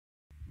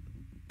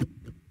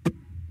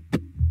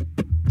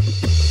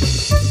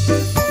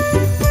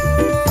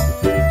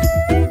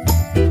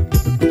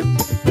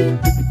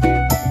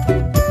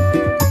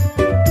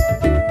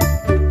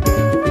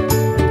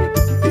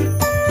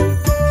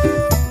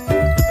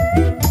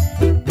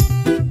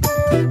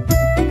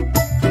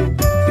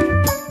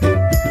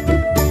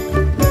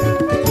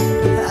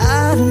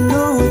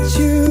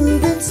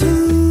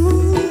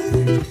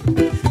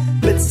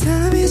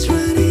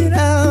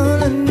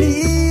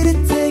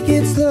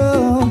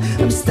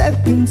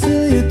step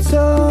until you're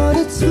told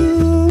it to.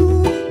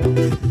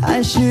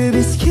 I should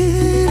be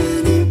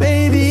scared,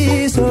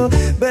 baby, so,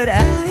 but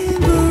I ain't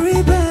worried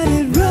about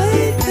it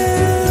right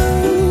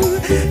now.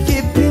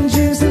 Keeping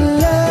dreams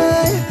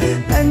alive,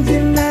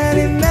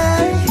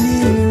 1999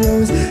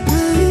 heroes. I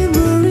ain't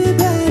worried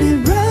about it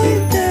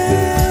right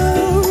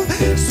now.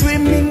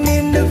 Swimming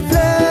in the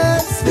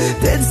floods,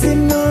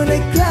 dancing on the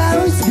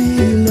clouds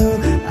below.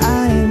 I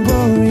ain't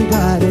worried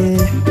about it.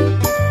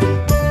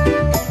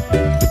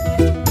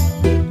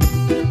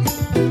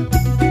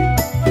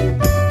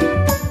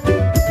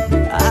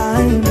 I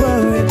ain't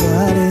worried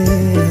about it.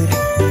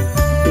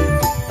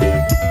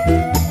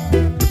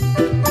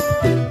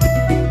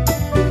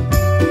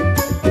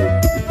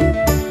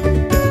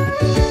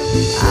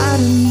 I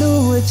don't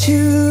know what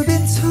you've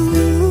been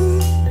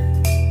told.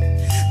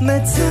 My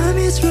time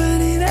is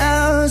running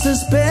out, so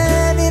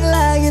spend it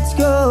like it's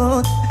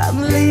gold. I'm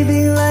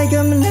living like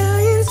I'm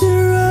 9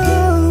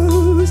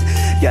 zeros.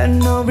 Got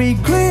no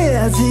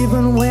regrets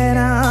even when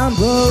I'm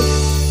broke.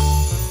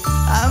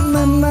 I'm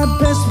at my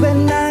best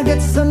when I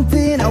got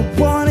something I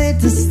wanted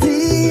to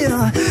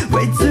steal.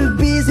 Way too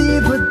busy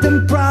with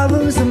them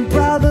problems and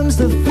problems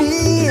to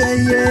feel,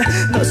 yeah.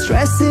 No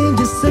stressing,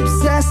 just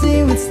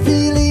obsessing with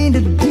stealing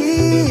the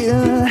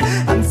deal.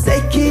 I'm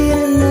taking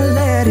and I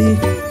let it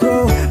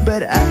go,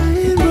 but I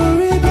ain't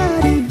worried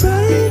about it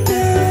right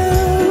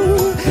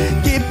now.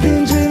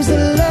 Keeping dreams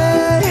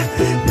alive,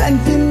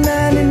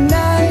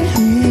 1999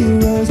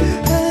 heroes. I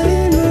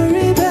ain't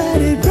worried about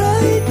it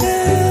right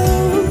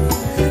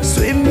now.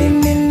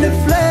 Swimming in the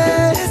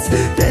floods,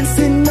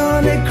 dancing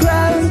on the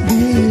crowd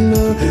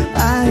below. I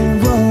ain't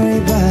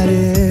worried about it.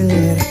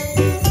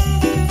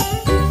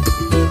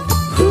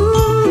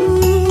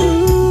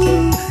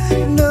 Ooh,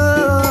 no,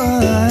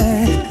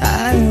 I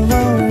ain't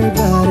worried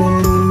about it.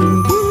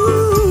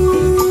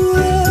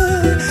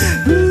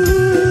 No,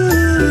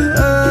 I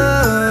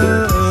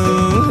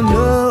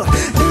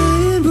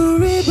ain't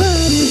worried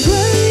about it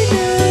right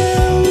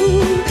now.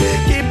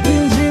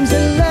 Keeping dreams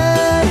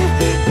alive,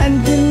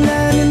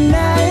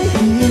 1999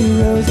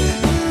 heroes. I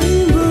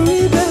ain't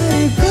worried about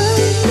it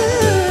right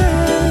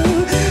now.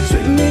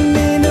 Swimming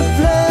in the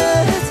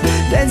floods,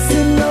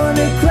 dancing on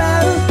the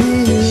crowd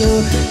below.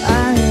 I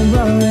ain't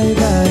worried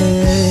about it.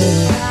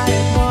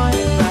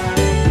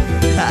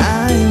 I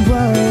ain't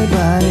worried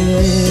about it.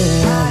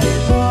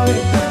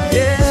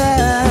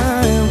 Yeah, I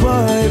ain't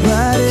worried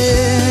about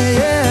it.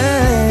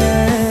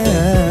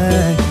 Yeah.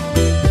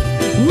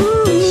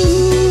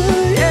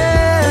 Ooh,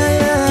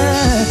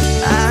 yeah.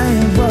 I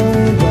ain't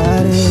worried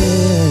about it.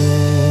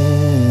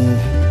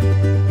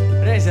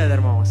 Reza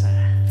hermosa.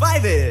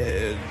 Five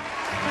it.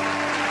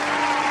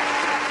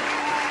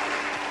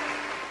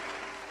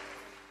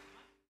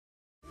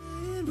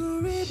 Ain't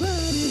worried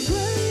about it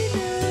right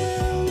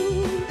now.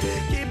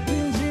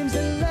 Keeping dreams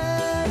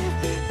alive,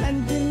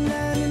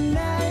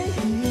 1999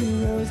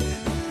 heroes. I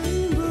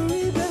ain't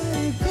worried about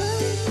it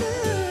right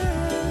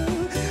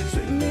now.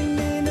 Swimming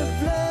in the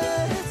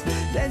floods,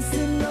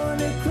 dancing on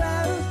the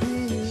crowd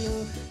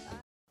below.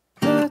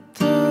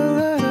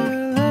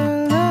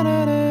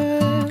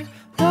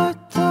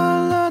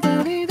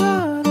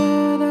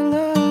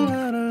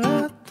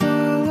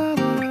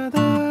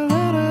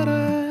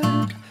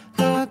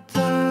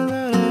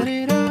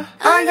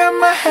 I got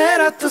my head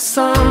at the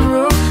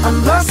sunroof,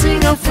 I'm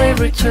blasting our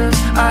favorite tunes.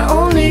 I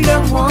only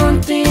got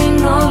one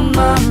thing on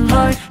my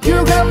mind.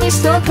 You got me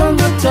stuck on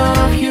the thought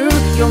of you.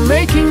 You're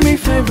making me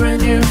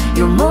favorite you.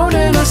 You're more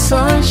than a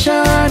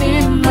sunshine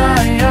in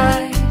my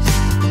eyes.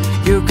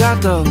 You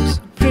got those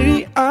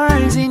pretty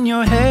eyes in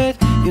your head,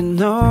 you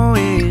know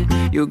it.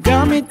 You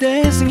got me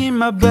dancing in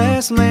my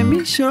best, let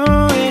me show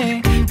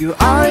it. You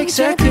are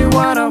exactly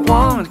what I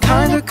want,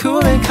 kinda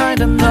cool and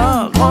kinda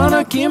not.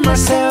 Wanna give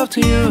myself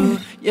to you.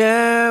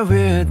 Yeah,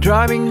 we're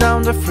driving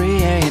down the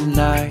freeway at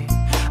night.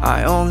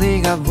 I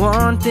only got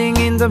one thing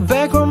in the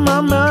back of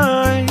my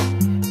mind.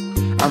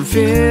 I'm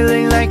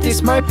feeling like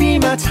this might be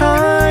my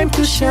time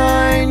to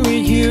shine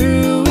with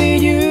you,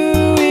 with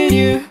you, with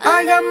you.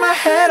 I got my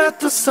head at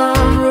the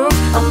sunroof,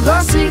 I'm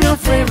blasting our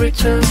favorite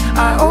tunes.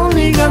 I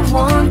only got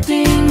one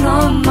thing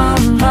on my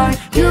mind.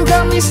 You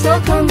got me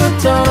stuck on the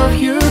thought of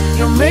you.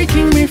 You're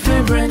making me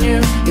favorite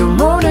you. You're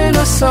more than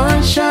a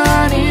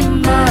sunshine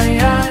in my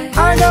eye.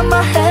 I got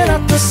my head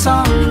at the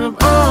sunroof.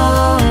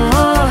 Oh,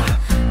 oh,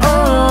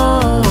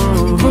 oh,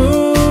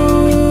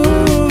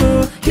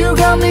 ooh. You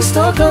got me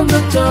stuck on the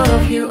thought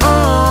of you.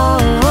 Oh,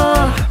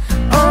 oh,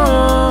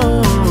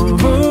 oh,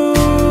 ooh.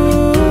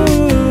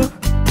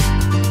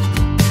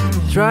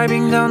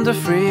 Driving down the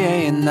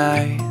freeway at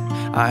night,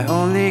 I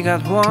only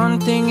got one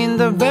thing in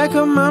the back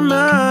of my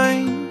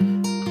mind.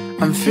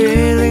 I'm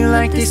feeling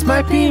like this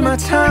might be my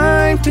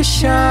time to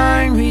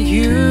shine with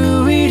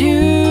you, with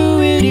you,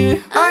 with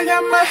you. I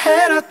got my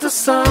head at the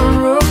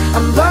sunroof,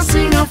 I'm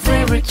blasting our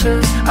favorite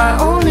tunes. I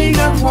only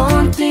got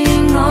one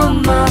thing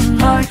on my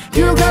mind.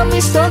 You got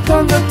me stuck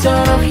on the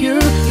thought of you.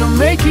 You're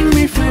making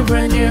me feel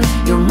brand new.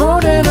 You're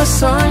more than a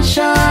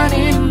sunshine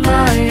in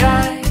my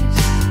eyes.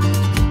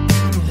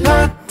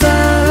 La da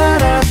da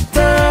da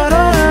da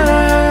da da.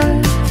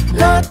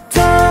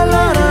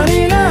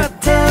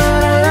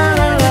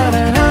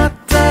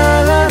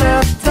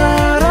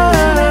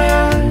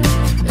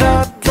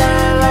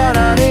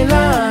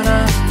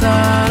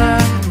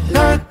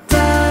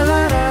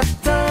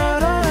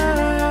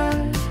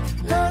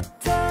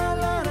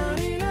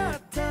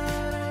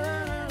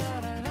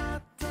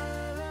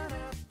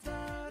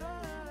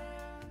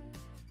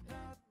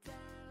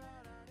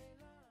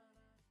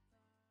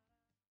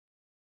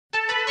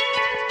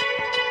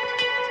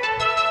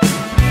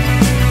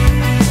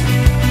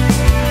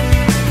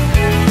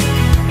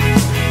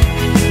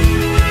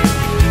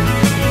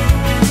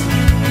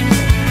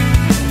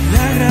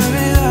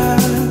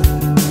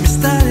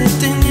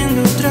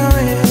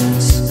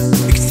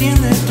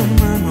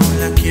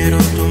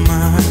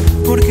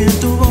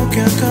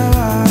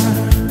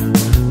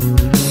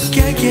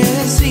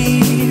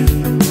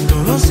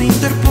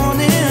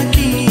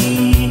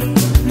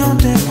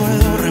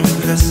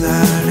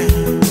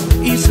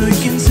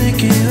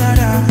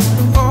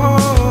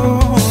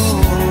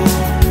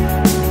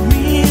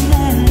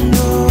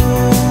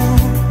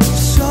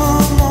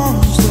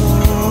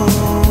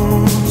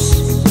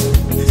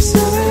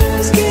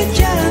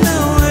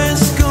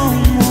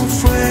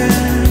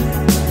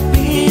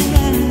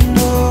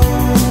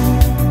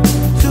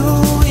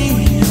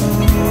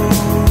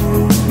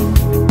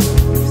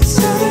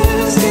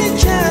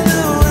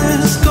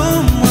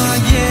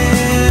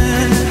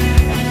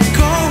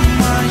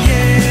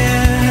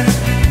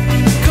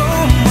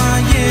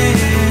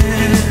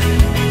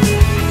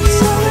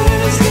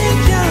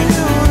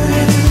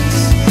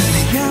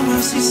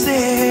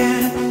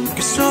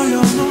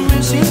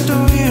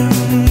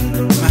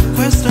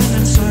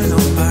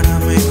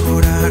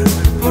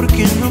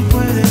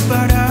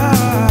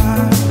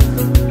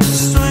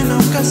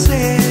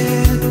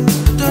 placer.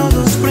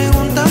 Todos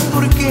preguntan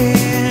por qué.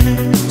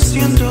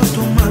 Siento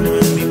tu mano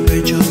en mi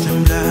pecho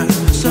temblar.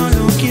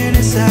 Solo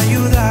quieres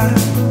ayudar.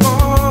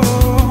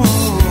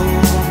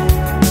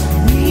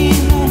 Mi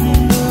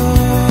mundo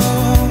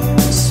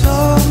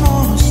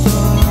somos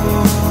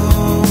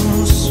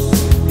dos.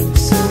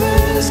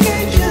 Sabes que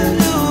ya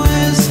no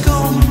es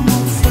como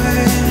fue.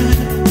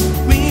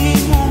 Mi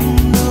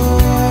mundo,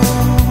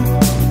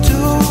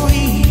 tú y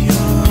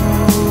yo.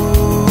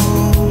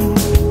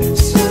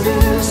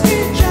 Sabes que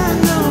ya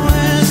no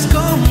es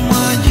como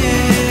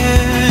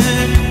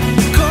ayer,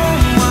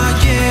 como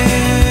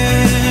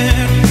ayer,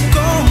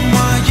 como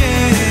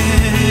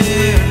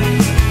ayer.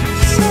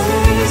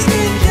 Sabes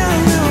que ya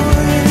no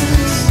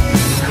es.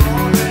 No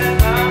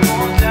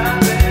volvamos a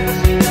ver,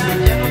 ya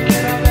no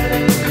quiero ver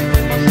lo que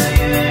fuimos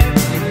ayer.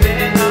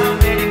 Ven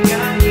América,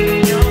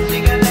 niño,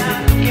 sígala,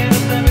 no quiero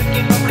saber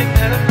quién va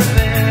primero a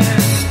perder.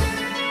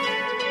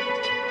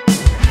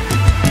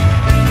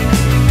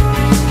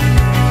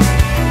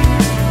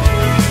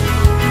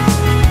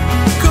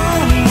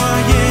 Como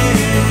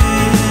ayer,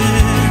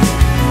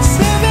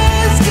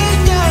 sabes que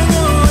ya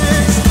no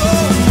es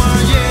como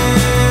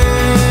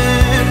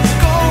ayer,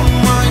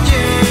 como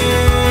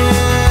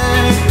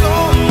ayer,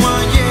 como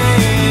ayer.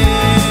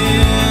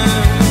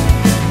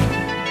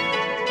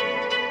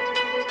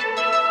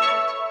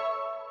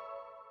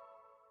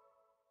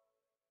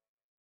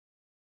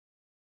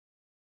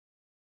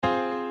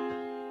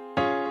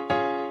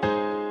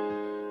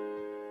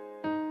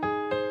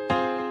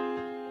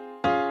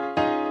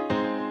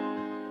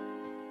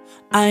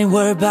 I ain't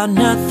worried about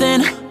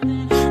nothing,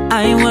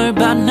 I ain't worried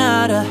about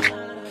nada.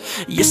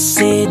 You're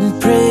sitting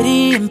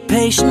pretty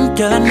impatient,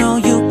 girl, I know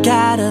you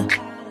gotta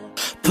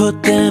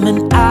put them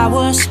in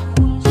hours,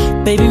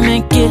 baby,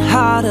 make it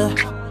harder.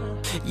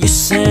 You're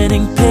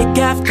sending pic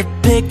after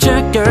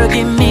picture, girl,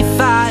 get me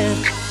fired.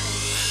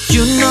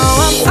 You know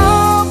I'm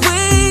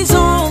always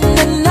on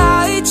the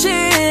night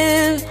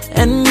shift,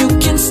 and you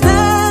can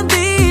stand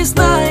these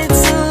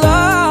nights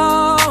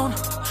alone.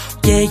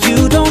 Yeah,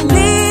 you don't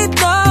need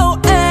no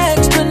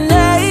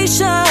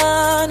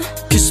explanation,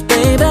 'cause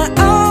baby,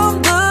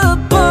 I'm the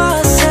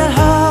boss at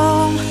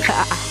home.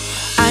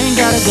 I ain't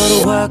gotta go to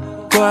work,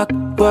 work,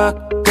 work,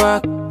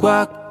 work,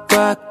 work,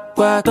 work,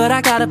 work, but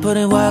I gotta put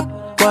in work,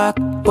 work,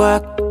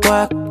 work,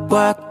 work,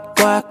 work,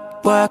 work,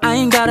 work. I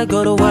ain't gotta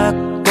go to work,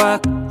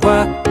 work,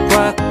 work,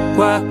 work,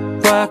 work,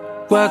 work,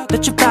 work.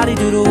 Let your body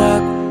do the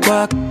work,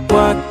 work,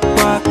 work,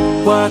 work,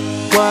 work,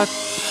 work.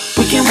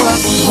 We can work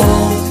from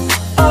home,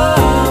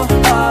 oh,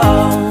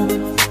 oh.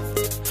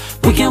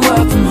 We can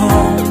work from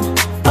home,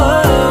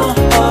 oh,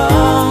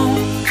 oh.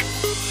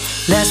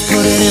 Let's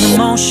put it in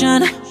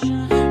motion,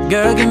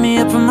 girl, give me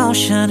a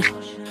promotion.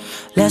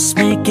 Let's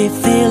make it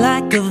feel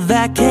like a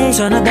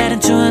vacation, turn a bed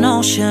into an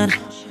ocean.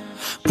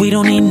 We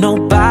don't need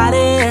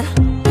nobody,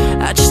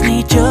 I just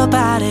need your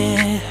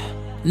body.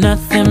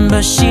 Nothing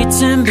but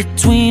sheets in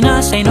between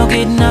us, ain't no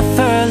getting up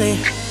early.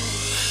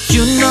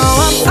 You know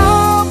I'm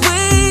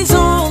always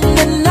on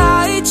the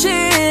night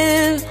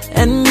shift,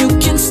 and you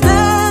can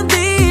stand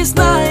these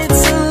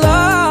nights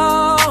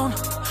alone.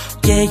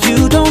 Yeah,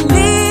 you don't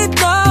need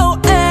no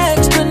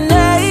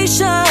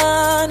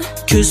explanation,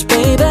 'cause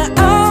baby,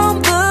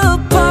 I'm the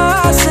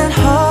boss at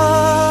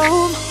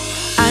home.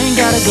 I ain't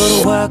gotta go to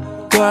work,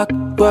 work,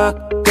 work,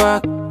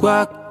 work,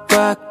 work,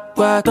 work,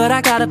 work, but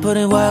I gotta put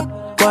in work,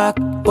 work,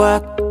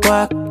 work,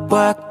 work,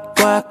 work,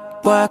 work,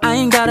 work. I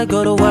ain't gotta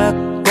go to work,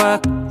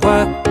 work,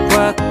 work,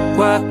 work,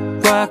 work,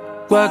 work,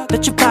 work.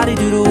 Let your body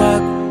do the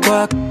work,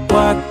 work,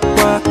 work,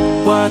 work,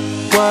 work,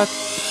 work.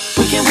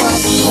 We can work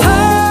from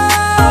home.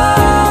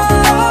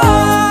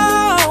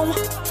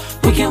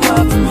 We can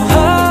work from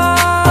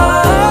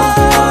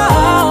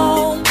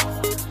home.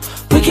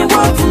 We can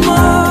work from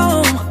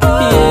home.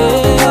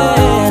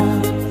 Yeah.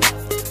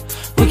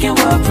 We can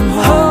work from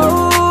home.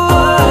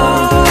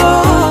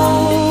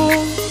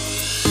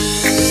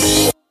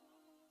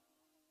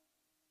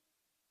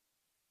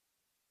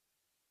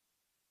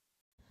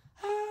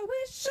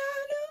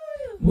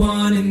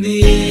 Wanted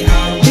me, I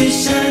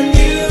wish I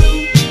knew.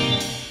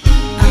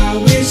 I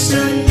wish I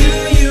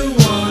knew you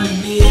wanted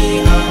me.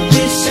 I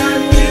wish I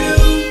knew.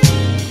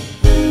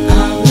 I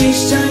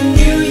wish I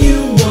knew you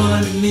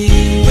wanted me.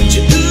 What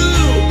you do,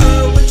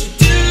 oh, what you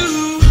do.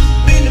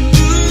 Made a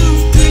move,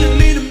 couldn't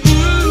made a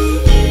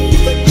move.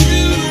 If I do,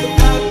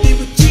 I'll be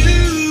with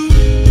you.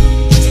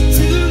 Is it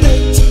too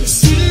late to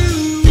pursue?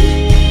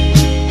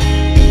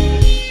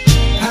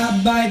 I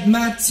bite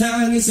my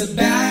tongue, it's a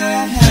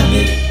bad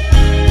habit.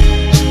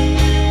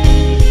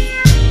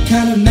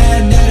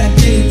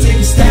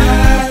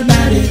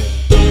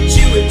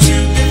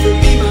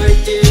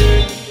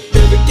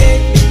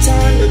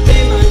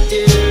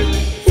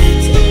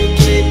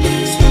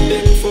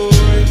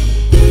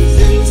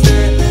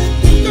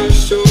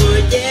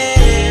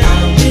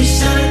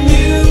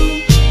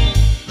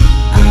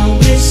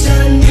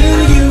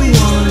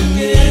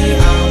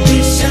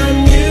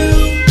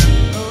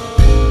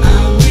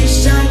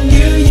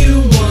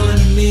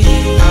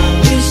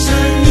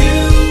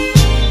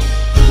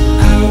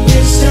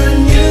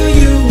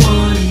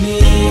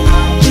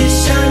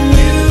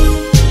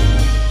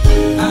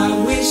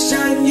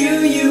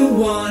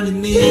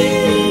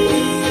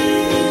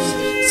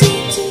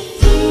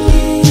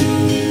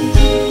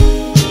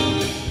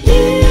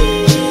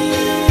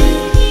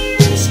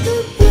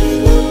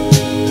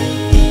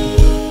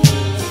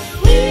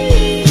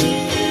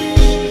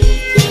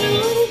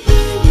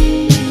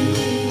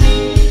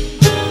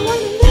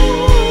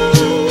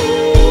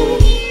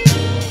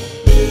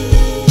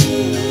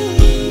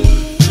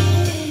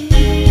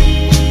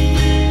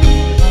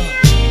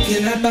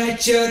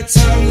 bite your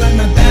tongue like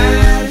my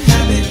bad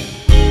habit.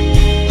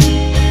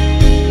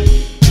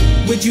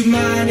 Would you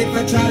mind if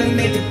I try to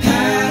make a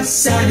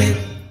pass at it?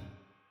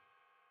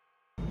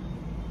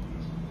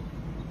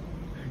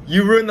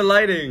 You ruined the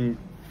lighting.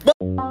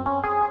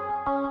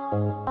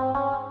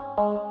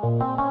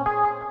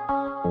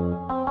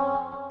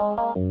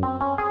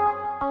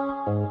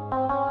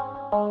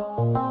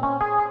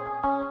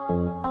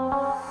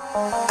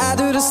 I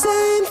do the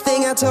same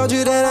thing. I told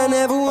you that I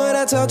never would.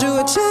 I told you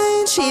I'd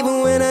change,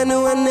 even when I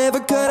knew I never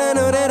could. I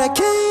know that I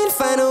can't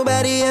find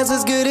nobody else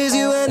as good as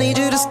you. I need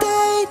you to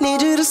stay,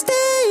 need you to stay.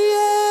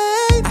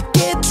 Yeah. I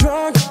get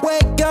drunk,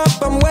 wake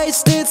up, I'm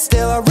wasted.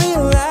 Still I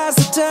realize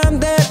the time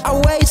that I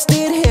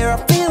wasted here. I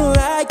feel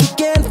like you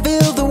can't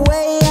feel the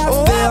way I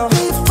feel. I'd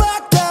be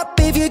fucked up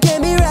if you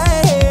get me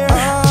right here.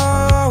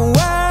 Oh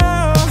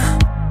wow,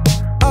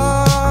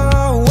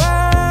 oh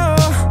wow,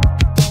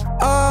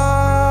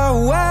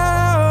 oh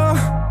wow.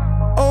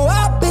 Oh,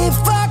 I'll be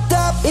fucked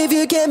up if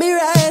you get me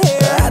right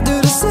here. I do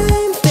the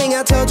same thing.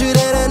 I told you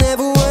that I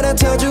never would. I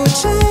told you I'd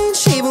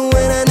change, even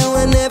when I knew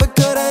I never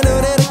could. I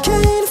know that I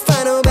can't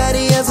find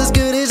nobody else as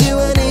good as you.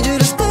 I need you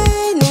to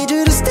stay, need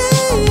you to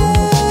stay.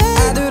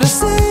 Yeah. I do the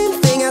same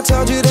thing. I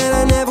told you that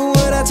I never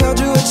would. I told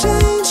you I'd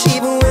change,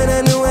 even when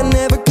I knew I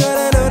never could.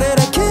 I know that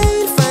I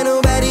can't find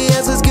nobody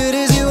else as good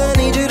as you. I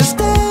need you to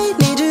stay,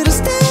 need you to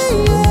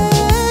stay.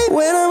 Yeah.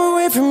 When I'm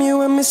away from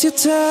you, I miss your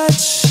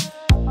touch.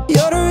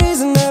 You're the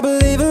reason I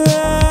believe in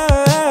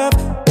love.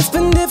 It's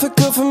been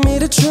difficult for me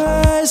to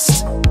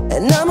trust,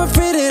 and I'm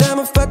afraid that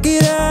I'ma fuck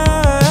it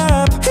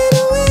up. Ain't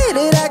no way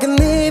that I can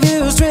leave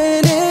you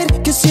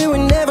stranded, 'cause you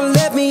would never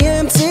left me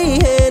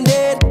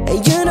empty-handed.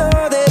 And you know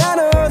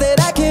that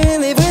I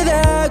can't live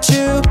without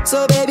you.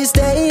 So baby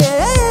stay,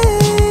 yeah.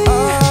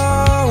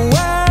 Oh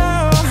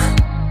wow,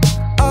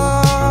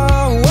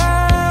 oh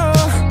wow,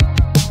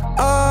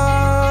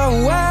 oh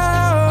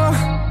wow.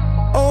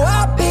 Oh,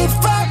 I'll be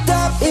fucked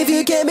up if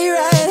you get me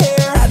right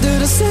here. I do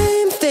the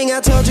same thing. I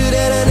told you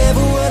that I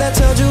never would. I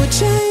told you I'd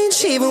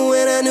change, even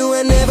when I knew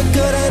I never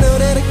could. I know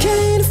that I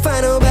can't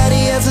find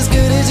nobody else as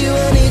good as you.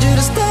 I need you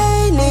to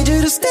stay, need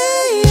you to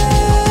stay.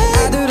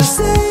 Yeah. I do the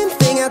same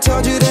thing. I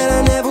told you that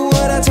I never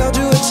would. I told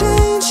you I'd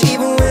change,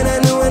 even when I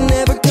knew I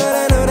never could.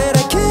 I know that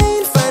I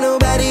can't find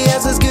nobody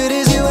else as good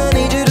as you. I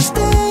need you to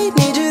stay,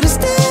 need you to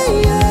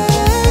stay. Yeah.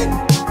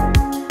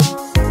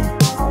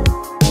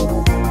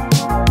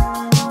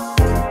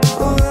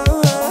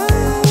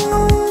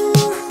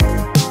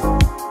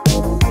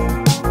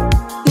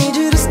 Need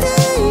you to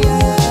stay,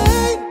 yeah.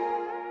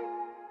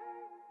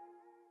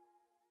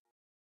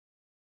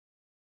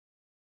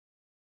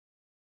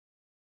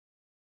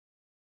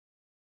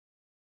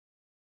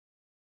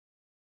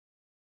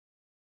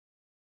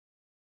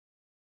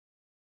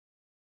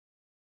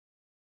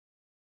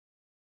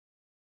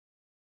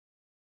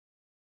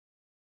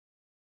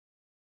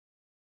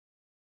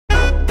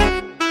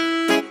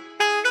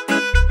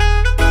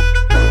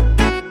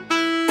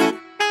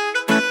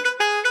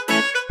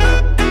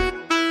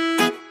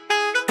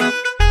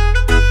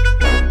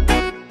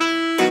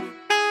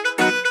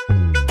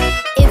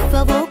 If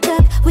I woke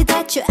up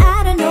without you,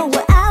 I don't know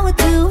what I would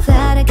do.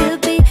 Thought I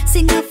could be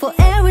single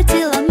forever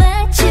till I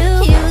met you.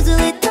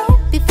 Usually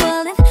don't be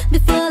falling,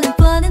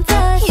 falling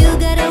thought. You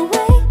got a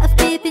way of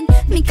keeping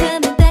me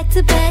coming back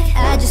to back.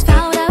 I just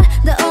found out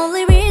the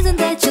only reason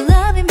that you're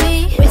loving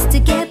me was to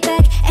get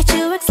back at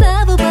your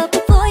ex-lover, but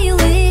before you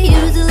leave,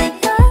 usually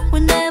her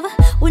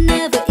would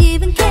never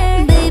even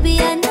care. Baby,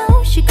 I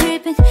know she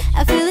creeping,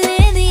 I feel it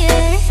in the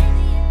air.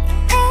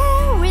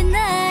 Every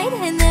night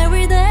and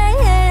every day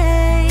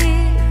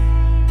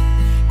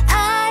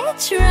I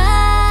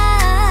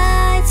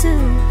try to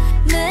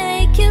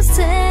make you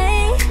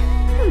stay,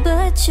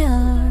 but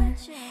you're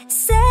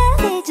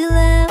savage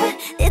love.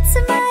 Did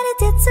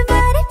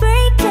somebody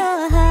break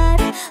your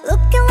heart?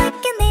 Looking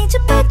like an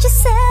angel, but you're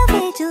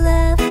savage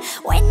love.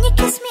 When you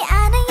kiss me, I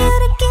know you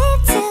to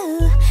give to,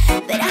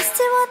 but I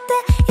still want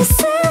that. You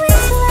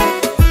savage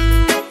love.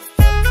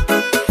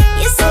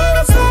 You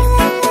savage love.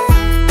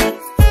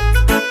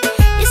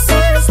 You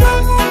savage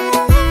love.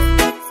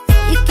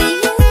 You can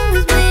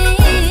use me,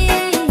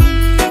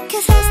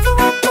 'cause I still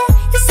want that.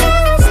 You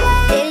savage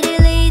love. तेरे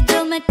लिए जो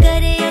मैं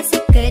करे ऐसे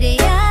करे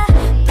या,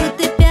 तू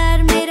ते प्यार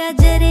मेरा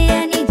जरे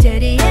या नहीं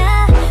जरे या,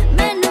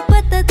 मैनू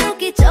पता तू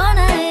की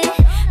चाहना है,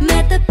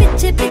 मैं तो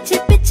पीछे पीछे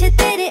पीछे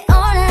तेरे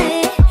आना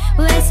है।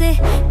 वैसे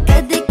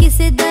कदे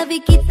किसे दा भी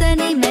कीता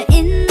नहीं मैं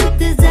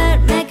इंतजार,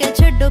 मैं क्या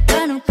छड्डो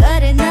कानू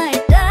करना है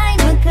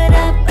टाइम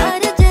खराब।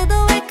 पर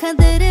जदों वेखां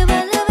तेरे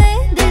वल वे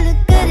दिल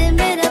करे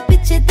मेरा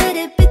पीछे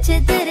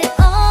तेरे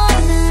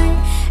आना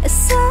है।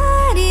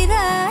 सारी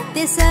रात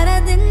ते सारा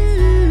दिन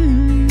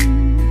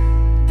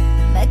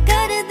मैं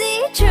कर दी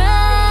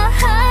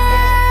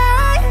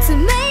try to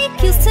make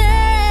you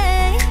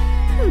stay,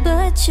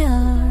 but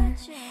you're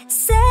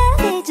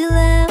savage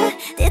love.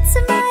 Did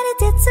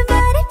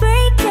somebody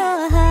break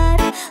your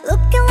heart?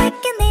 Looking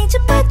like an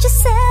angel, but you're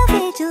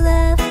savage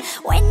love.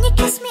 When you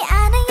kiss me,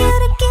 I know you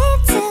to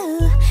give to,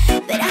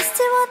 but I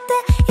still want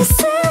that. You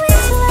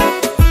savage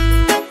love.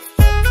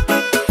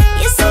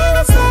 You savage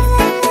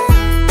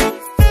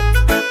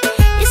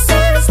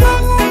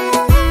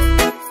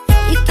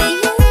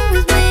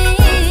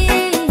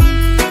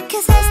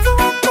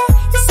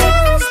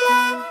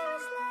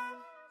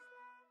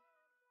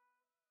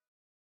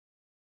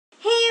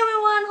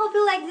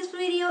like this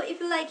video. If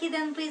you like it,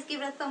 then please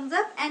give it a thumbs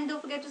up and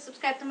don't forget to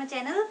subscribe to my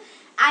channel.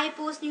 I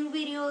post new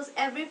videos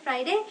every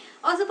Friday.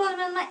 Also follow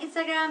me on my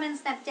Instagram and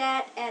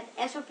Snapchat at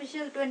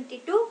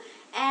ashofficial22,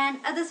 and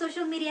other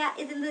social media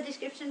is in the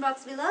description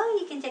box below.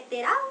 You can check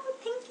that out.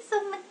 Thank you so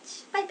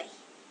much. Bye bye.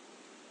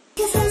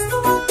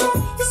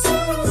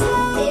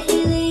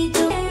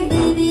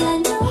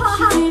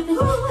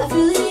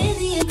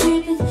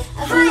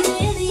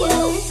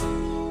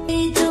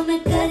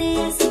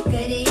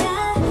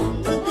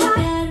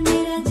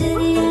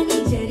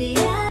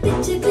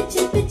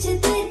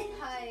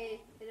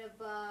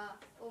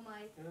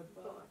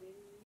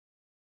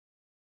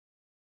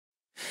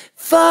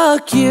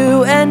 Fuck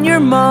you and your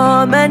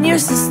mom and your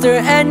sister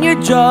and your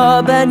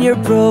job and your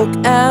broke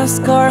ass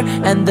car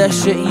and the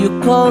shit you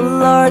call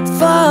art.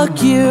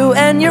 Fuck you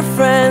and your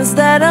friends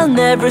that I'll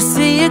never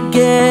see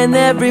again.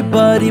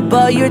 Everybody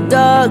but your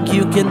dog,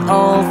 you can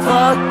all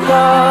fuck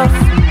off.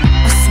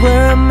 I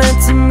swear I meant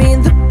to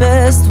mean the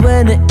best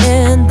when it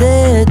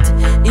ended.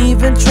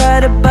 Even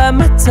try to bite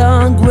my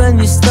tongue when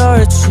you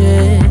start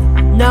shit.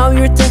 Now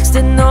you're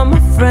texting all my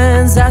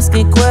friends,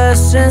 asking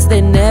questions. They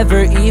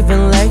never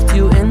even liked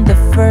you in the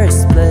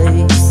first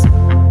place.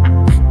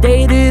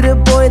 Dated a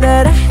boy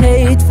that I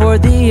hate for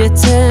the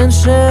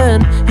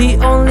attention. He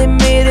only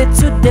made it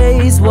 2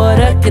 days, what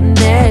a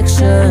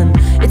connection.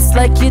 It's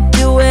like you'd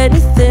do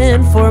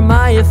anything for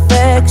my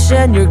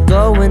affection. You're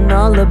going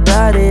all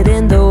about it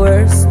in the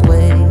worst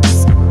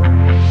ways.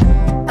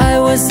 I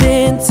was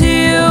into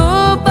you,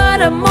 but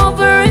I'm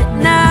over it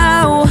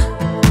now.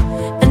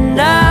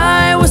 And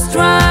I was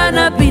trying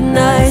to be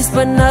nice,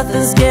 but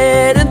nothing's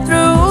getting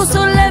through. So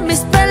let me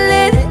spell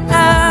it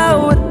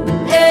out.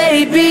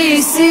 A,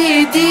 B,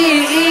 C, D,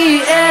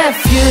 E, F.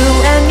 You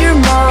and your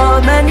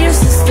mom and your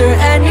sister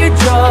and your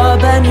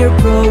job and your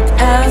broke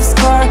ass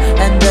car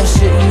and the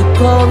shit you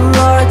call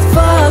art.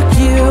 Fuck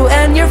you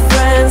and your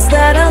friends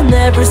that I'll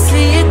never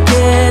see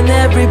again.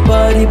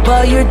 Everybody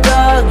but your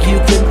dog, you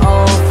can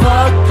all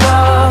fuck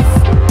off.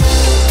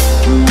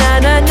 Na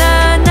na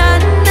na na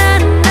na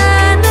na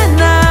na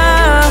na.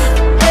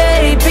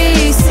 A,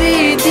 B,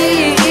 C, D,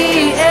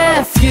 E,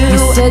 F. You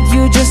said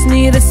you just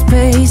needed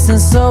space and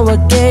so I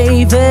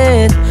gave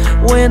it.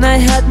 When I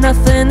had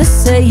nothing to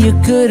say, you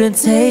couldn't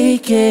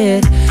take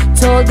it.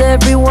 Told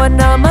everyone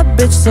I'm a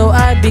bitch, so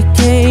I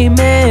became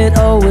it.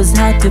 Always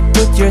had to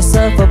put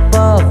yourself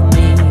above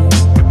me.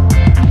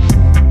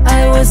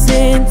 I was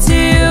into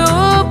you,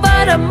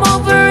 but I'm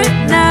over it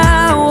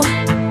now.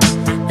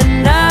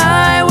 And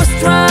I was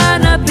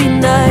trying to be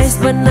nice,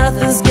 but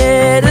nothing's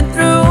getting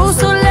through.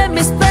 So let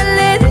me spell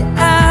it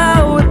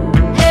out.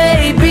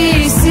 A,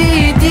 B,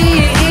 C, D,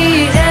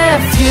 E,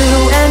 F. You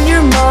and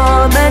your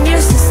mom and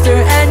your sister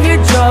and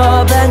your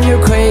job and your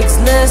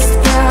Craigslist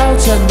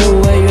couch and the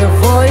way your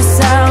voice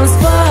sounds.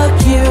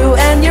 Fuck you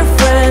and your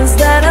friends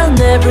that I'll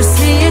never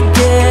see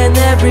again.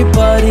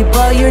 Everybody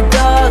but your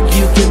dog,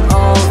 you can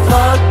all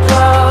fuck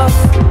off.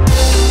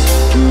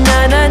 Na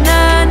na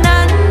na na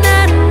na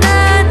na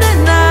na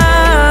na.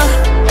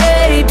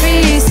 A,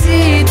 B,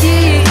 C, D,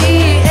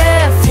 E,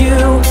 F. You.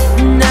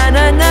 Na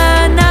na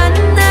na na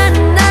na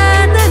na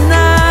na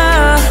na.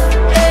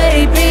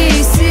 A, B,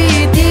 C,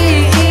 D,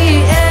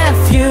 E, F.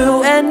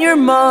 You and your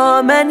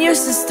mom and your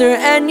sister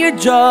and your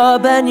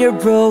job and your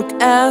broke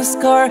ass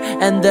car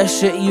and the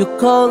shit you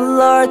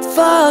call art.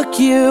 Fuck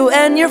you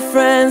and your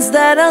friends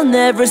that I'll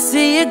never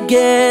see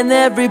again.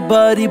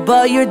 Everybody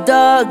but your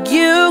dog,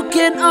 you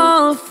can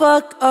all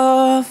fuck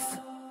off.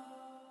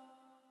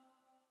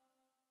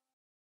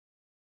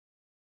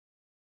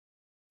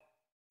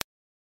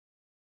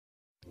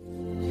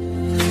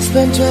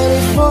 Spent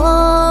 24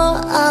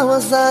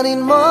 hours, I need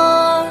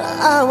more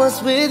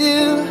hours with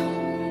you.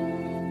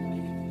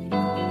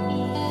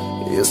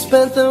 You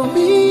spent the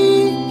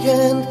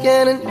weekend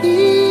getting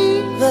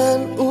even,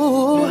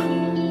 ooh.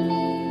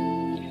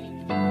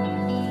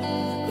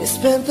 You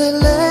spent the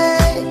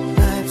late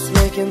nights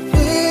making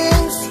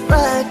things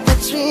right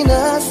between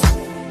us.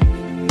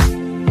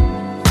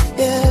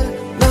 Yeah,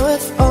 now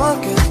it's all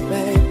good,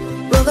 babe.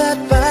 Roll that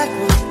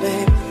backward,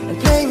 babe, and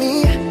play me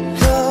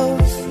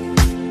close.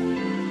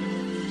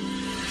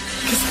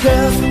 'Cause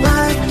girls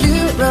like you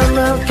run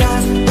around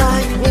guys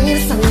like me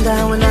to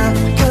sundown. When I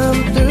come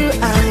through,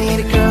 I need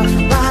a girl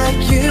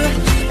like you.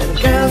 And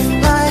girls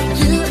like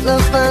you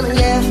love fun,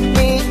 yeah,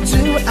 me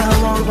too. I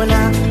want when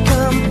I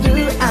come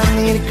through, I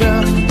need a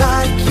girl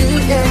like you,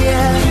 yeah,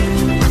 yeah.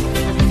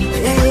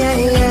 Yeah, yeah,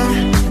 yeah.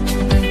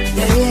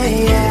 Yeah, yeah,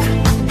 yeah.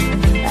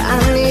 I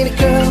need a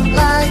girl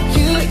like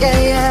you, yeah,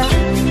 yeah.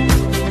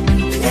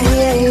 Yeah,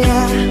 yeah,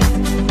 yeah.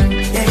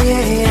 Yeah,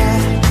 yeah, yeah.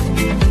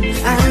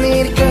 I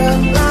need a girl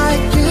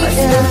like you, yeah.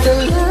 I spent the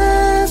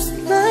last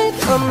night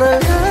on the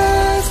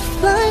last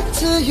flight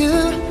to you.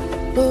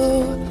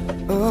 Ooh,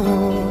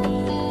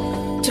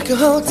 ooh. Took a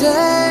whole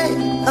day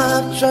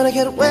up, trying to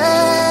get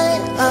way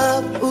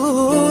up,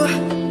 ooh.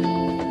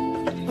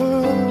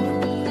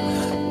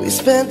 We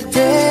spent the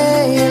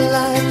day in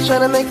life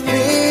trying to make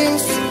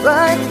things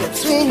right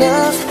between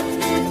us.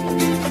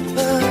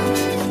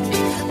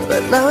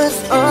 But now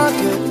it's all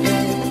good,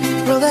 babe.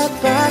 roll that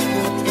back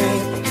with me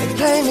and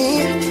play me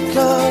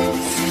close.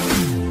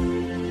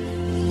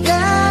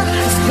 Yeah,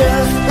 'cause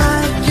girls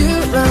like you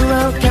run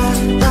round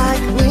guys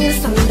like me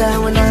sundown.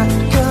 When I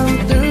come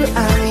through,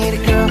 I need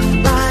a girl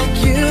like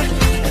you.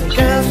 And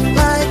girls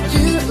like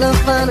you love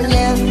fun, and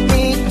yeah,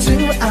 me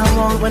too. I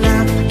want when I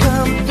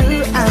come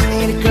through, I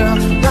need a girl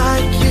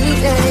like you.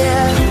 Yeah,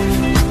 yeah,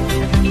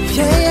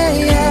 yeah, yeah,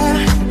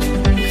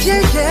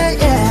 yeah, yeah, yeah,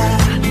 yeah.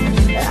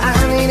 I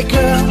need a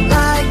girl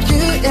like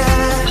you. Yeah,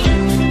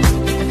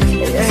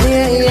 yeah,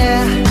 yeah,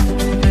 yeah,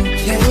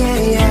 yeah, yeah,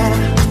 yeah.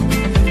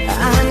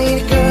 I need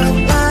a girl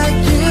like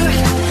you.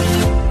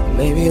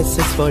 Maybe it's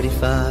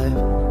 6:45.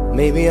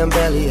 Maybe I'm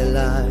barely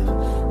alive.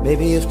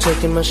 Maybe you've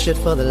taken my shit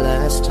for the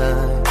last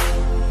time.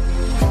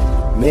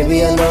 Maybe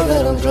I know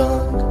that I'm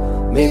drunk.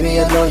 Maybe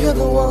I know you're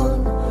the one.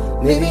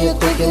 Maybe you're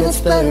thinking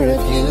it's better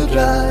if you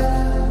drive.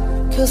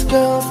 'Cause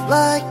girls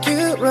like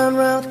you run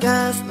round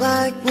guys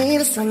like me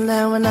to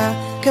sundown. When I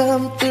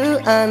come through,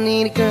 I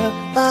need a girl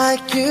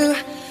like you.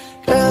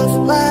 Girls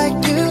like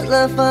you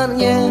love fun,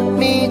 yeah,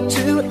 me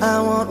too. I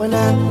want when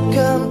I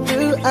come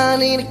through, I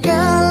need a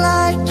girl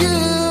like you.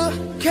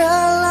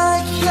 Girl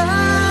like you.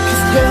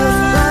 'Cause girls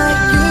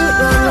like you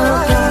run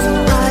round guys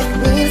like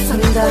me to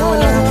sundown.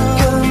 When I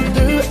come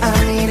through, I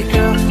need a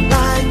girl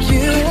like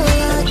you.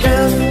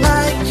 Girls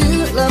like you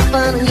love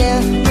fun, yeah,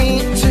 me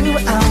too.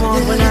 I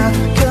want when I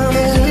come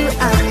through,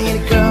 I need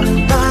a girl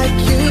like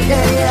you.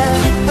 Yeah, yeah,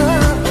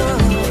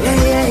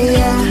 yeah, yeah,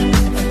 yeah,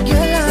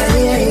 yeah,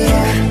 yeah,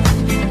 yeah.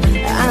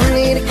 I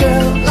need a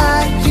girl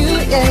like you.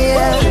 Yeah,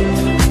 yeah,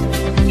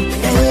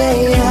 yeah,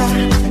 yeah, yeah,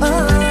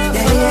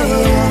 yeah, yeah,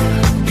 yeah.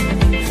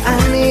 I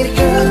need a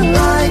girl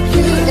like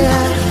you.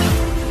 Yeah.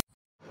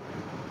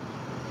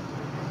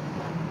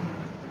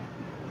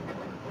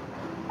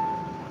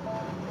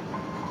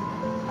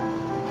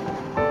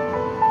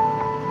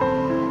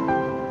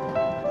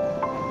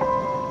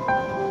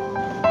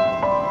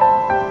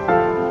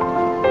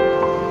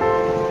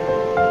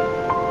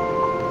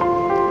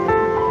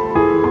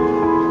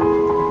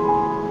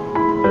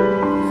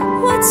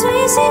最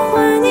喜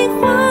欢你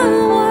换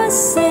我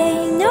say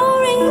no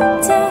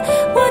Rita，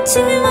 我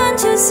今晚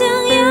就想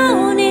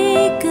要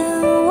你跟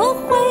我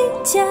回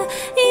家，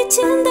一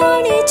见到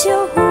你就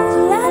呼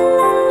啦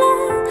啦啦，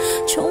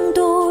冲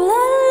动啦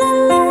啦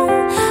啦，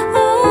哦，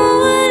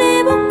我离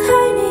不开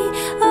你，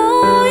哦，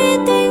一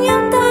定要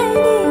带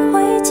你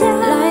回家。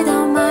来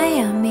到迈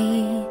阿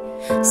密，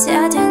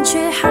夏天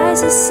却还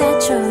是下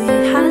着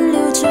雨，汗流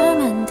着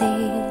满地，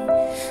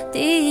第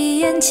一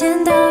眼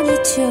见到你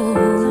就呼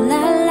啦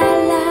啦。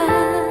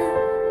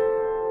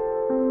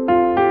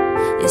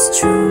It's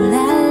true,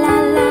 la la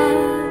la,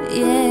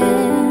 yeah,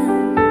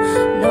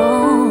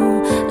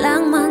 no。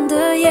 浪漫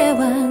的夜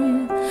晚，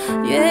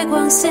月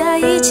光下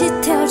一起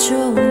跳出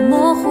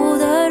模糊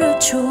的日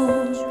出，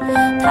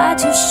他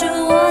就是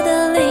我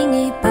的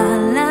另一半，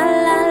啦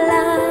啦啦，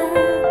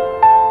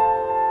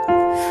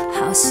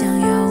好想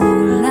要呜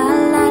啦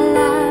啦啦，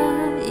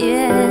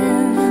 yeah。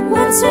 我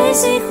最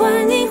喜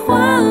欢你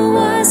换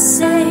我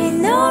say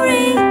no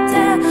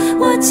Rita，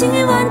 我今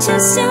晚就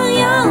想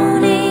要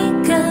你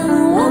跟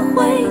我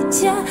回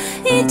家，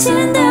一见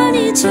到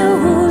你就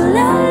呼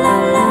啦啦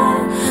啦，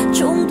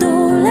冲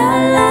动啦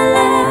啦啦，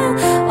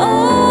哦，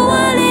我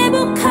离不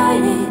开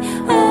你，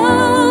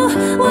哦，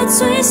我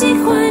最喜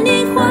欢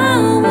你换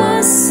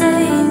我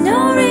say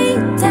no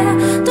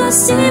Rita， 多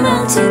希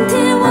望今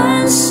天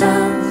晚上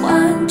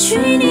换去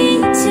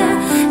你家，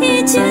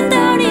一见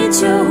到你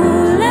就呼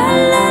啦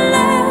啦啦，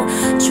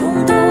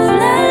冲动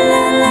啦啦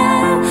啦，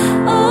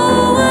哦，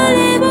我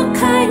离不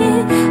开你，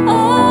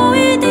哦，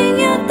一定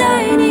要带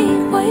你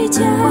回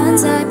家。关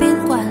在宾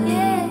馆里，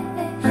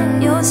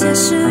有些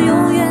事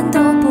永远都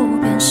不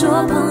变，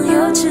说朋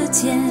友之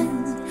间，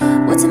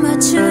我怎么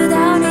知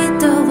道你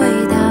的味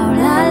道，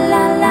啦啦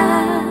啦。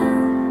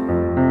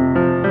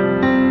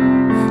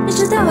你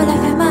知道未来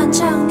还漫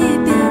长，你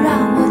别让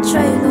我坠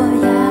落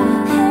呀。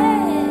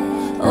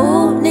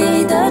哦，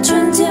你的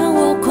纯洁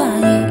我宽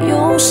以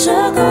用舌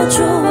口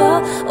触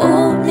我，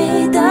哦，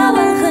你的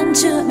吻很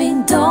致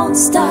命 ，Don't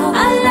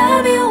stop。I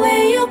love you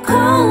when you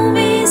call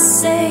me,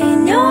 say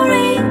no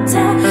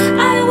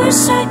Rita。I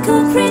wish I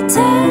could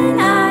pretend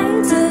I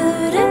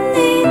didn't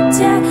need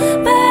ya,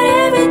 but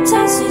every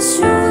time it's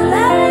true,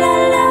 la la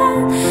la,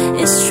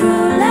 it's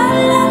true, la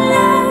la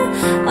la.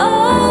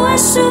 Oh, I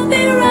should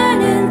be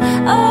running.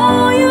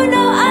 Oh, you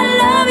know I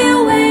love you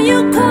when you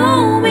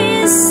call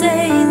me,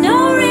 say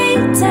no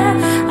Rita.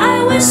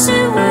 I wish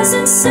it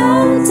wasn't so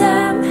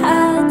damn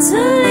hard to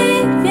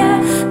leave ya,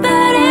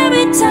 but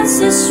every time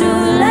it's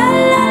true, la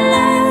la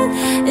la,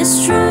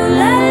 it's true,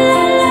 la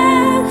la la.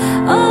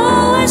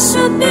 Oh, I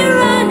should be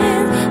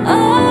running.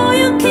 Oh,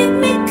 you keep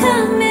me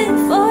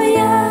coming for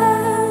ya.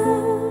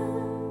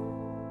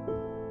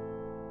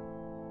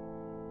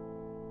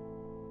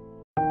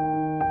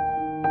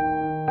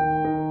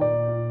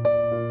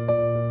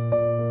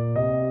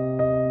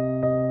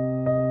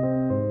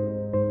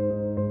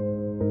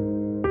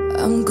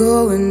 I'm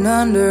going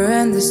under,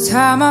 and this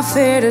time I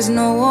fear there's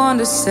no one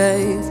to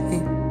save me.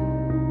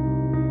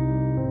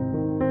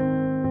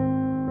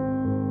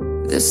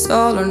 This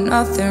all or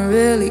nothing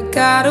really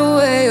got a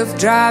way of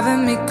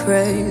driving me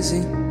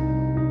crazy.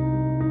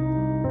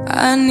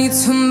 I need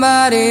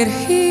somebody to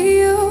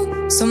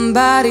heal,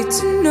 somebody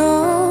to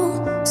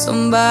know,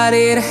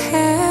 somebody to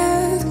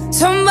have,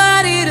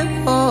 somebody to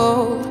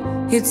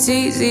hold. It's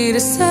easy to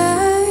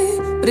say,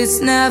 but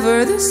it's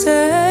never the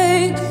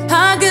same.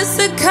 I guess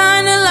I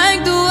kinda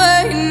like the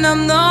way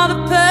numb all the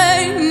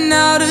pain.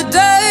 Now the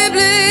day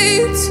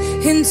bleeds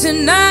into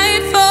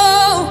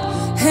nightfall,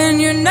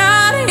 and you're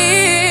not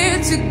here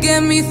to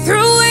get me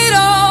through it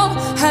all.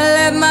 I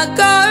let my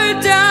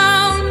guard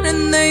down,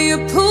 and then you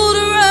pulled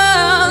a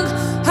rug.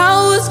 I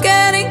was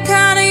getting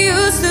kinda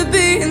used to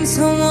being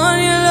someone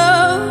you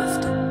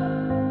loved,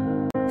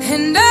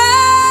 and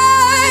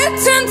I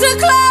tend to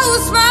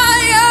close my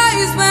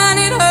eyes when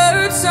it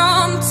hurts.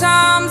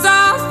 Sometimes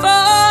I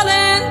fall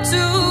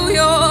into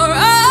your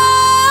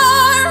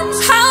arms.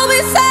 I'll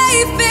be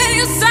safe in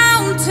your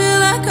sound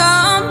till I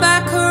come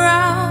back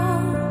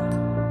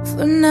around.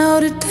 For now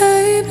the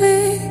day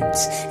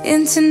bleeds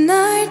into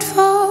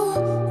nightfall,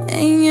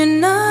 and you're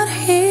not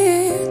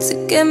here to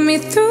get me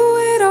through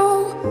it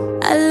all.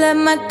 I let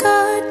my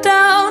guard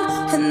down,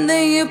 and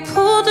then you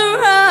pulled the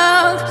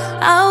rug.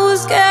 I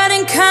was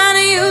getting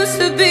kinda used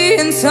to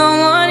being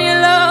someone you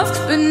loved,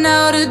 but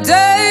now the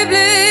day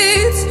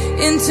bleeds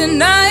into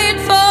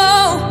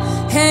nightfall,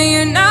 and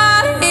you're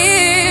not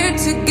here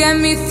to get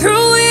me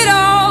through it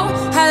all.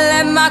 I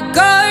let my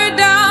guard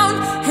down,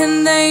 and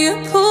then you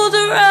pulled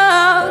the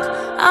rug.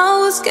 I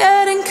was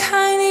getting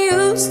kinda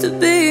used to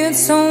being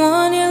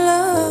someone you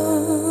loved.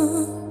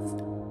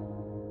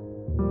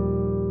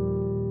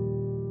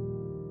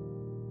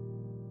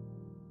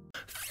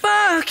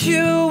 Fuck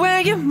you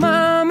and your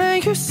mom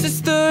and your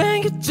sister and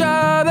your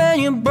job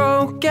and your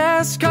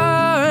broke-ass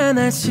car and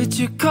that shit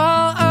you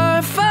call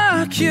art.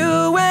 Fuck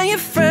you and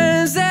your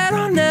friends that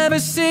I'll never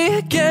see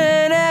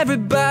again.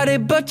 Everybody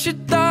but your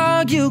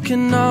dog, you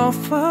can all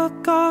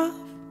fuck off.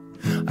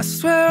 I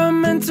swear I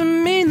meant to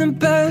mean the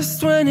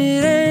best when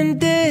it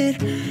ended.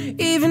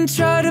 Even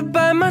tried to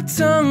bite my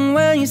tongue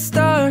when you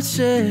start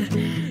shit.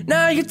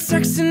 Now you're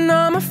texting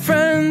all my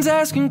friends,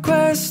 asking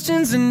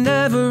questions, and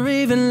never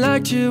even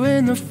liked you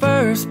in the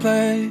first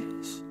place.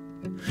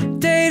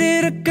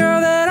 Dated a girl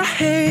that I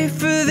hate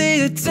for the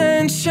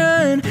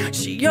attention.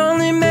 She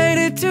only made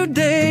it 2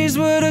 days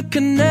with a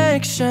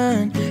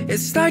connection.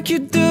 It's like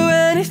you'd do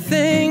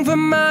anything for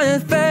my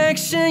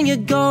affection.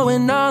 You're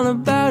going all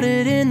about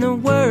it in the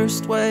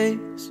worst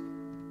ways.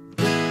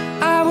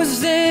 I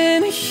was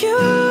into you,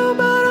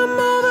 but I'm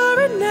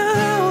over it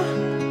now.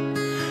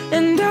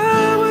 And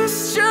I was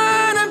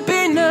trying to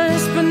be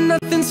nice, but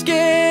nothing's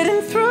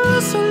getting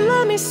through, so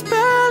let me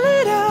spell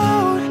it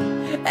out.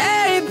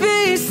 A, B,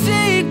 C,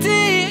 D,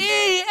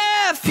 E,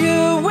 F.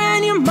 You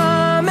and your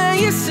mom and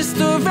your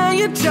sister and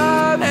your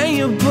job and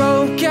your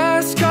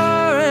broke-ass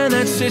car and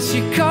that shit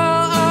you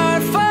call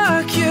art.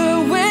 Fuck you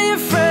and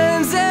your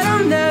friends that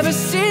I'll never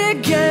see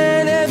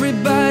again.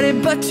 Everybody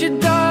but your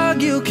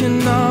dog, you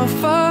can all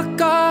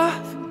fuck off.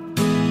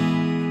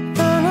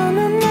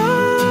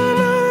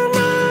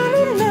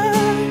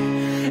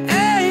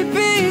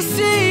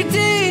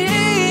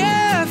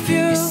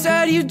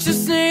 You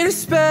just needed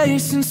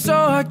space, and so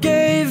I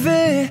gave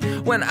it.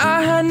 When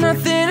I had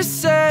nothing to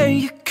say,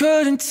 you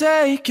couldn't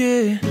take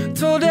it.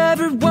 Told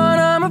everyone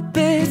I'm a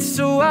bitch,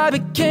 so I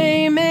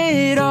became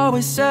it.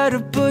 Always said to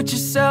put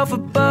yourself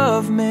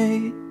above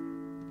me.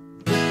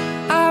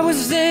 I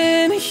was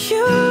into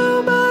you,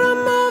 but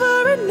I'm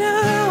over it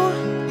now.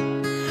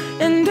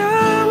 And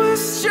I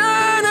was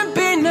trying to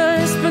be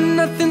nice, but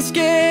nothing's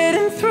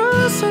getting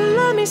through, so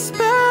let me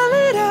spell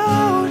it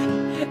out.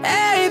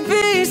 A,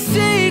 B,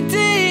 C, D,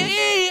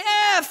 E,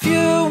 F.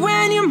 You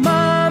and your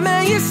mom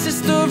and your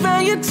sister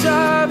and your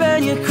job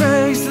and your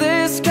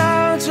Craigslist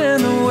couch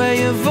and the way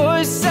your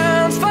voice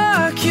sounds.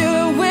 Fuck you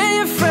and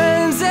your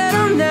friends that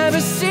I'll never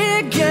see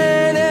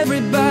again.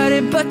 Everybody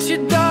but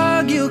your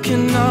dog, you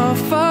can all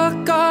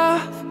fuck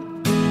off.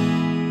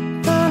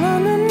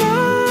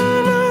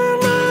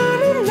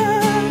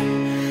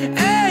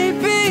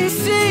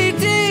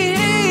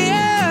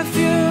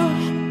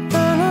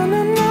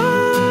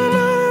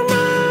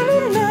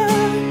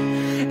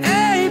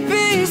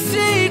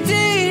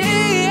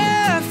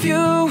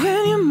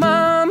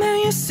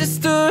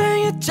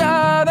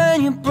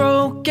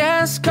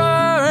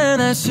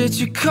 Shit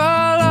you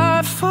call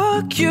art.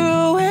 Fuck you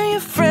and your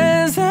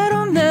friends that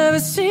I'll never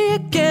see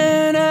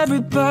again.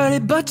 Everybody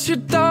but your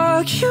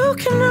dog, you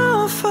can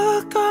all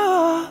fuck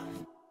off.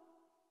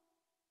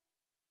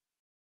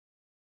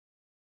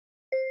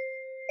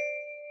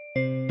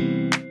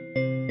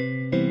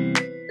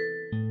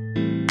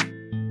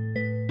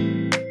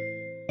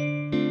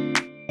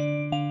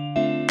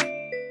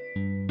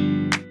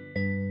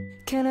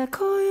 Can I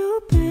call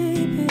you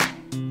baby?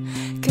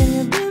 Can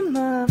you be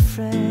my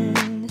friend?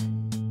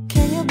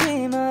 Can you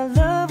be my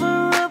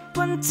lover up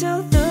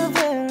until the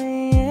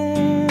very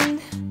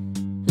end?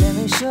 Let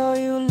me show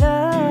you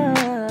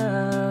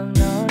love,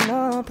 no,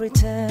 no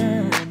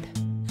pretend.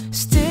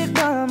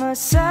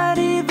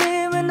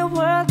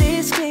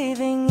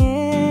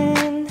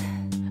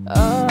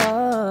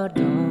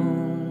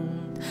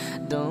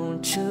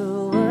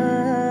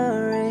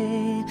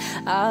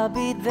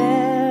 be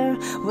there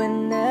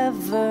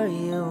whenever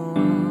you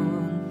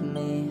want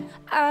me.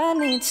 I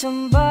need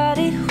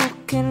somebody who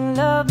can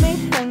love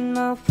me at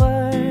my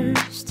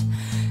worst.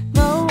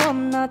 No,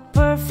 I'm not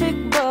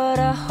perfect, but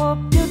I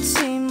hope you'd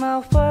see my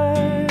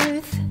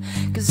worth.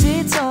 Cause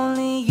it's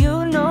only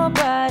you,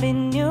 nobody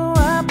knew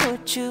I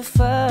put you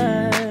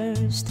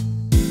first.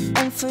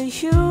 And for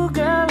you,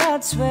 girl,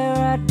 I'd swear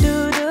I'd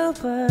do the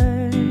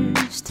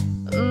worst.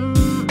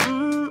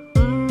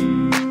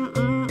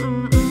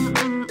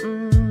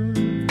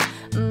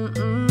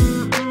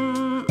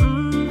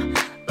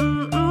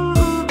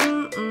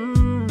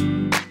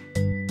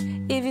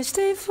 If you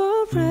stay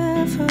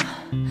forever,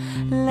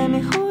 let me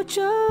hold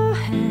your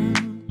hand.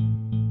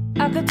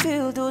 I could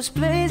feel those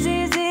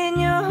places in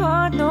your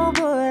heart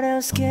nobody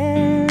else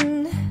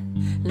can.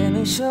 Let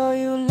me show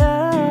you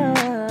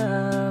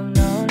love,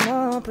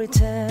 no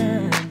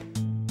pretend.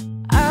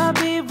 I'll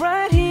be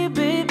right here,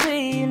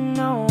 baby, you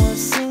know I'll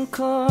sink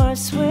or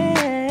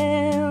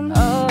swim.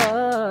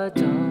 Oh,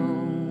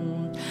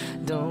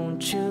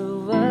 don't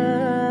you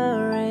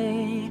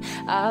worry,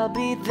 I'll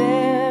be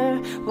there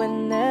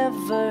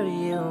whenever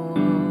you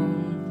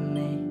want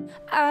me.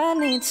 I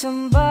need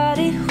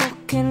somebody who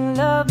can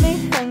love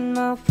me at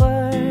my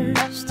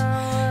worst.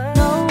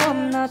 No,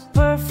 I'm not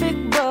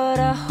perfect, but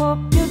I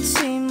hope you'd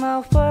see my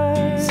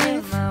worth.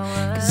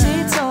 Cause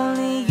it's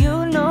only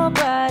you,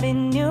 nobody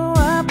knew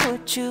I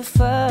put you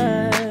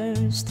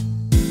first.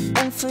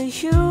 And for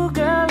you,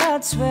 girl,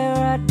 I'd swear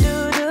I'd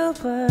do the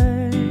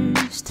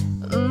worst.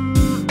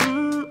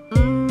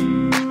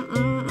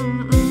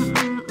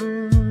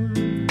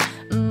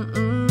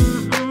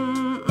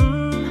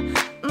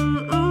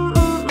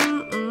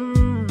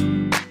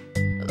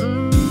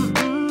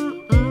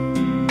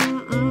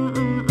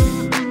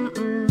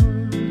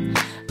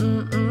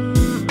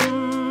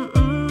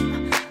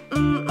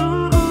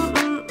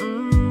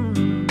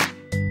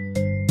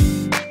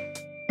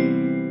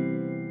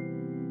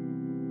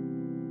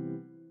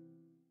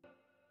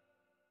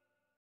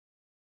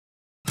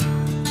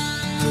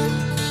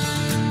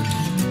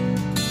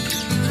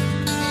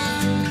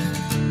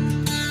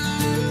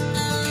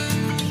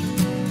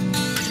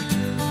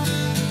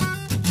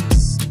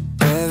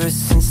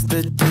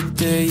 The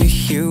day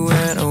you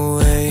went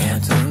away, I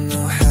don't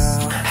know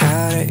how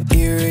to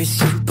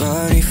erase your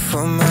body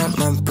from out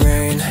my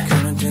brain.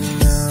 Gonna do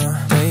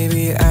now.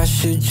 Maybe I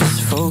should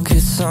just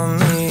focus on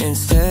me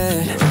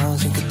instead. I'll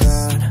think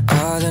about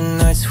all the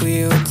nights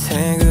we were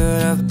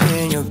tangled up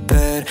in your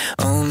bed.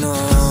 Oh no,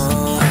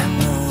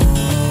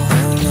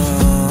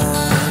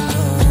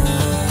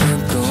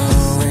 you're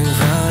going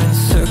round in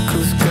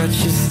circles, got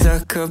you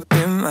stuck up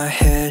in my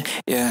head.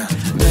 Yeah,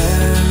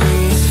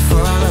 memories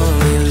follow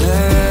me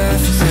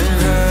left and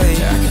right.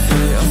 I can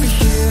feel it over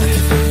here, I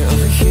can feel it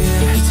over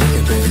here. You take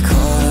a every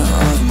corner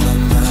of my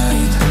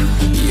mind.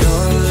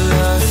 Your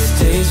love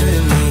stays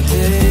with me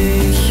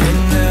day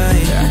and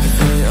night. I can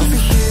feel it over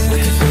here, I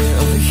can feel it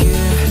over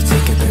here. You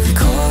take up every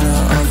corner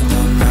of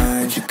my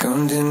mind. What you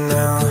gonna do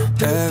now?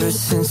 Ever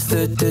since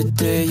the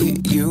day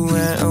you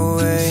went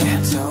away,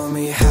 tell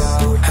me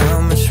how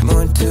much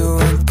more do I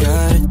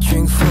gotta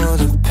drink for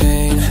the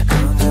pain?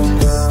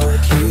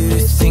 You do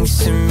things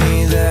to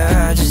me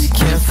that I just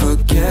can't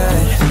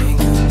forget. Think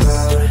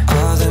about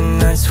all the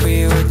nights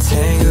we were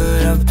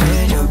tangled up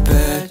in your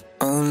bed.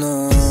 Oh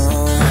no,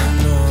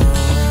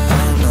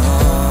 oh no,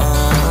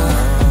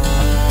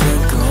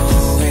 you're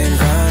going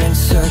round in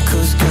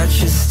circles, got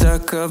you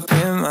stuck up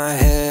in my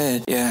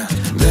head. Yeah,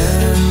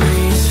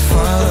 memories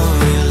follow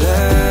me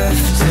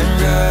left and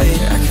right.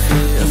 I can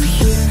feel it over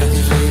here, I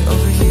can feel it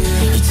over here.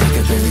 You take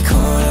up every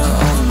corner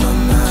of my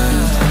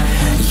mind.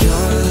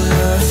 Your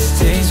love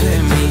stays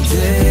with me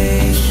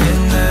day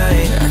and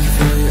night. I can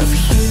feel it over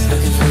here, I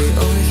can feel it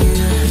over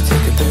here. You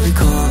take up every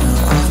corner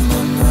of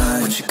my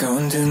mind. What you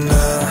gonna do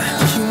now?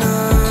 Did you know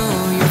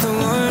you're the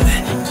one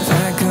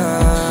that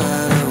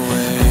got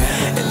away?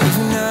 And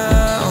even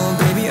now,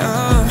 baby,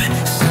 I'm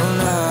still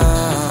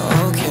not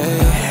okay.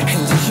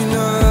 And did you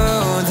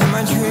know that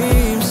my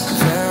dreams,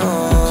 they're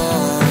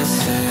all the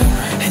same?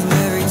 And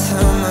every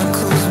time I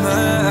close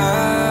my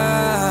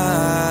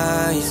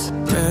eyes,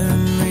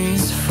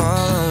 memories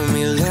follow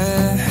me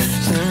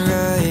left and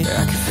right.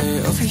 I can feel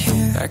it over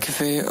here, I can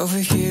feel it over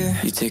here.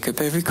 You take up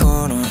every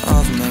corner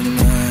of my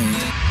mind.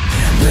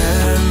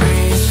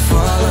 Memories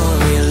follow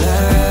me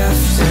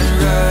left and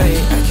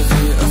right. I can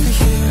feel it over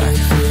here, I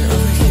can feel it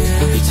over here.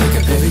 You take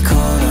up every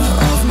corner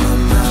of my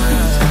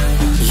mind.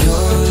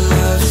 Your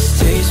love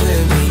stays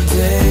with me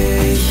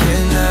day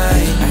and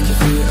night. I can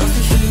feel it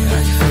over here,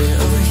 I can feel it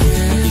over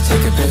here. You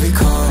take up every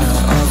corner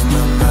of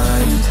my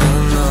mind. Oh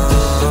no,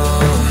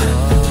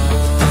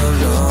 oh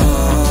no,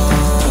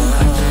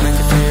 I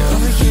can feel it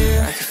over here,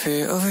 I can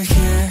feel it over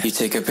here. You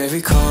take up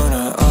every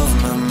corner of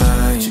my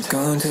mind. What you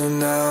gonna do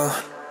now?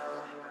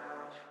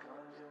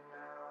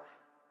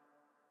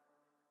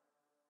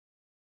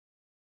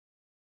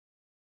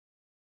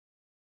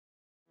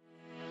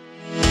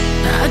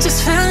 I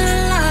just fell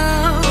in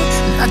love,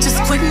 I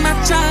just quit my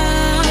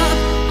job.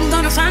 I'm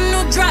gonna find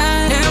no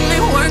drive, and they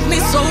work me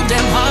so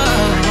damn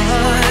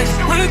hard.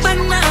 Work sleep at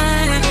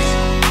night,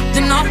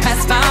 then I'll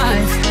pass 5.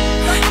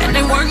 And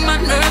they work my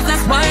nerves,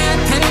 that's why I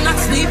cannot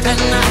sleep at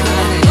night.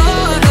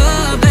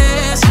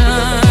 Motivation,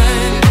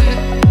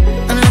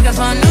 I'm looking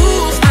for a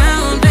new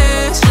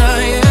foundation,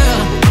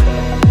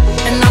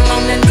 yeah. And I'm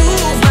on that new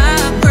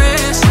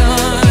vibration.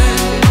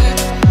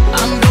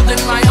 I'm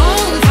building my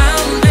own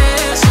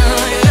foundation,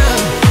 yeah.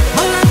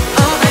 Hold up,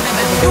 oh baby,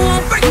 baby, you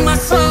won't break my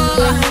soul.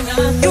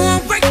 You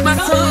won't break my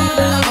soul.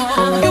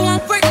 You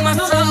won't break my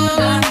soul.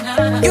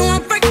 You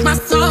won't break my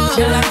soul.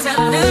 I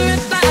tell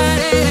everybody,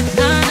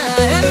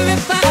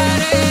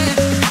 everybody,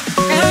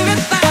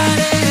 everybody,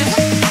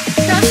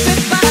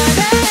 everybody.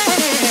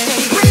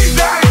 Release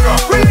the anger,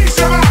 release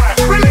your mind,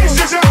 release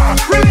your job,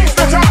 release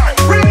the time,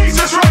 release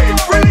the strain,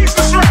 release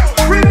the stress,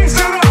 release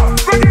the love,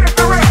 forget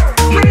the rest.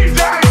 Release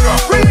the anger,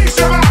 release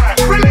your mind,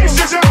 release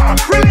your job,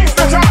 release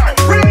the time,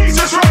 release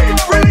the strain,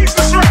 release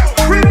the stress,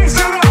 release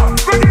the love,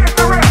 forget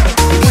the rest.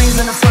 Queens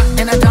in the front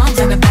and the doms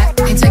in the back.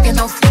 Ain't taking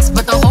no flicks,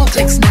 but the whole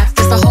click snap.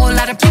 There's a whole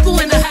lot of people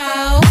in the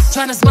house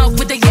trying to smoke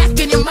with the yak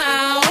in your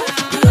mouth.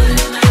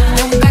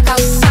 Then we back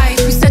outside.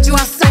 We said you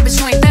outside, but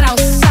you ain't that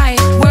outside.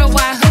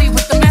 Worldwide hoodie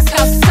with the mask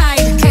outside,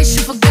 in case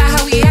you forgot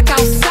how we act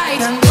outside.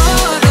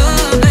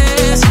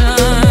 Motivation,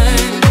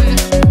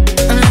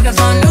 I'm looking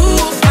for a new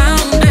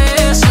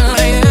foundation,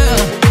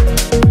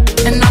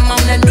 yeah. And I'm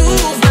on that new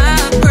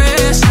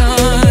vibration.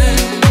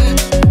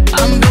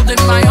 I'm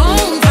building my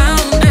own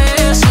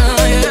foundation,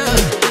 yeah.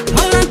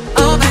 Hold on,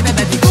 oh baby,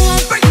 baby, you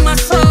won't break my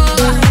soul.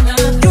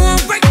 You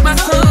won't break my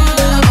soul.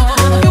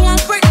 You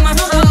won't break my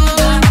soul.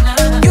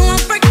 You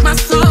won't break my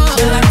soul.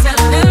 I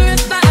tell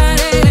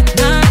everybody,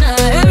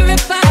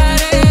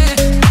 everybody,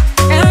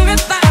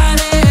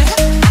 everybody,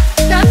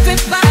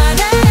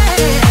 everybody.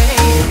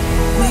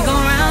 We go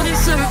round in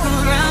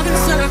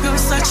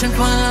circles, searching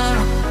for love.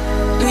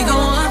 We go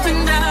up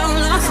and down,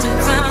 lost and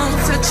found,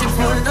 searching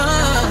for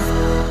love.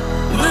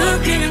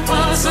 Looking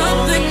for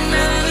something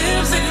that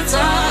lives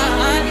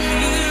inside me.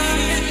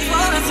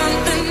 For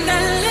something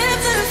that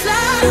lives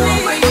inside me. You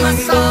won't break my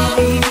soul.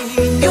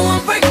 You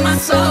won't break my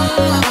soul.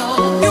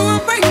 You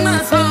won't break my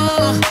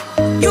soul.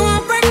 You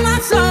won't break my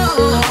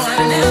soul.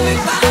 And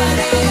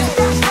everybody,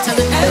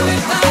 telling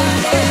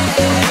everybody,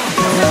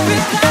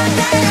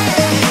 everybody,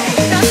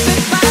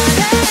 everybody.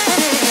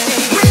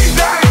 Release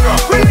the anger,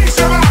 release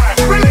your mind,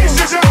 release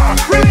your job,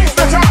 release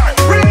the time,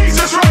 release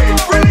the strain,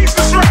 release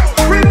the stress,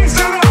 release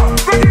the love,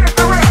 forget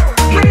the rest.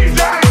 Release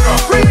the anger,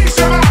 release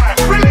your mind,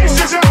 release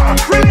your job,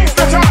 release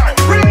the time,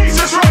 release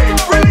the strain,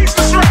 release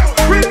the stress,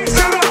 release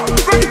the love,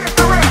 forget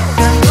the rest.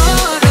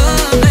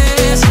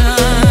 Motivation,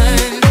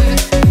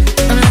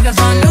 I'm looking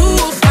for a new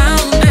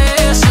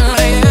foundation,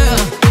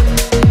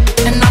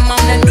 yeah. And I'm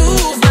on that new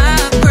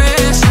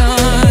vibration.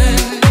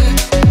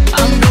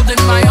 I'm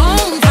building my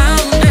own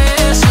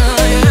foundation,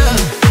 yeah.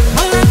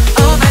 Hold up,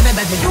 oh baby,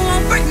 baby, you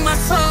won't break my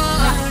soul.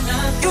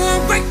 You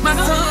won't break my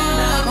soul.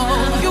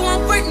 You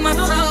won't break my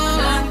soul.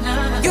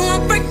 You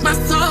won't break my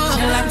soul.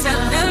 I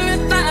tell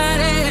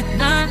everybody,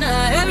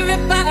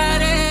 everybody,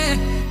 everybody,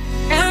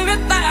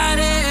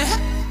 everybody.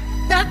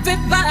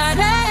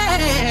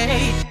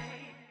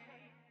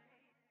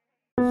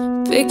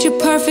 Picture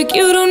perfect,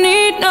 you don't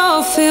need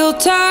no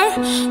filter.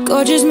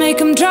 Gorgeous, make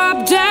 'em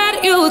drop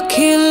dead, you a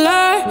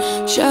killer.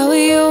 Shower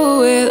you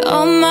with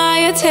all my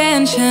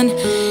attention.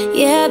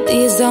 Yeah,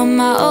 these are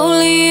my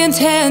only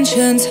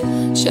intentions.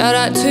 Shout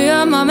out to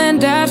your mom and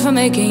dad for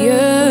making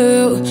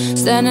you.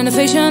 Stand in the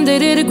ovation, they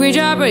did a great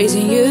job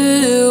raising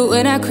you.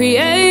 When I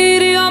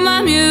created, you're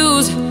my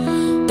muse.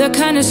 The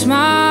kind of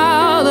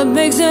smile that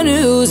makes the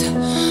news.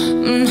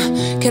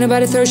 Can't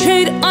nobody throw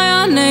shade on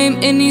your name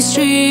in these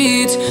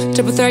streets.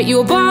 Triple threat, you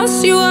a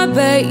boss, you a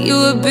bait, you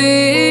a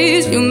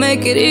beast. You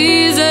make it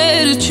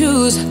easy to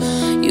choose.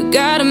 You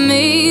got a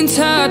mean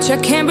touch, I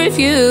can't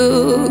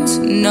refuse.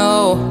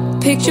 No,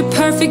 picture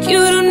perfect, you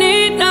don't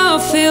need no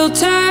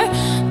filter.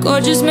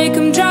 Gorgeous, make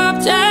 'em drop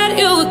dead,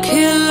 you a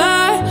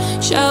killer.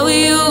 Shower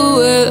you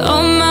with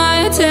all my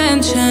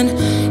attention.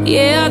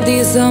 Yeah,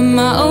 these are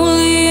my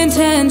only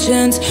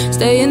intentions.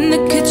 Stay in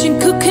the kitchen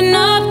cooking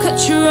up, cut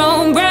your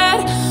own bread.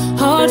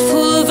 Heart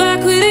full of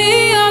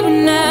equity, I'm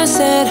an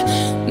asset.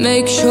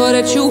 Make sure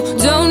that you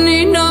don't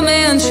need no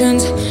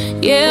mansions.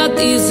 Yeah,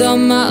 these are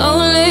my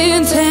only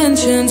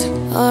intentions.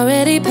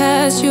 Already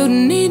passed, you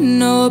don't need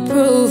no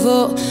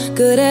approval.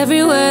 Good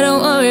everywhere,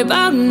 don't worry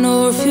about no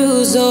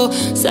refusal.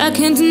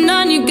 Second to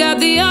none, you got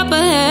the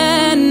upper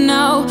hand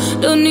now.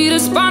 Don't need a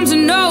sponsor,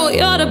 no,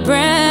 you're the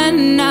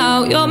brand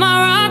now. You're my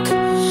rock,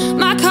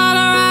 my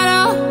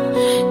Colorado.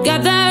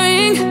 Got that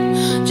ring,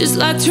 just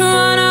like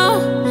Toronto.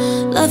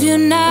 Love you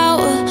now,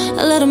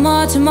 a little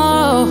more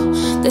tomorrow.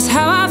 That's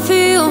how I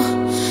feel.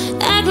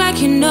 Act like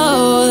you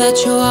know that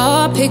you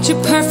are picture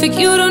perfect.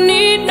 You don't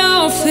need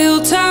no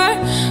filter.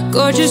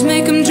 Gorgeous,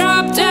 make 'em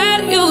drop dead.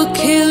 You a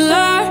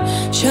killer.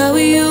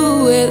 Shower you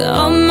with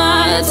all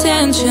my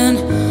attention.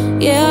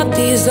 Yeah,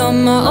 these are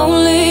my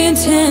only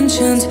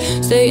intentions.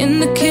 Stay in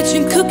the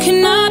kitchen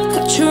cooking up,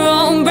 cut your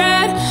own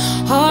bread.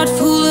 Heart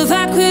full of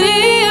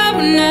equity, I'm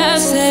an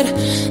asset.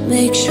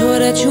 Make sure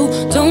that you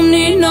don't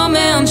need no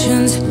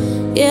mansions.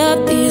 Yeah,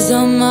 these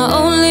are my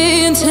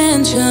only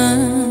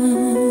intentions.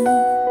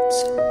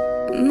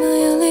 My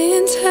only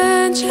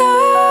intentions.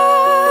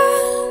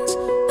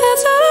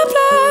 That's all I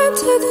plan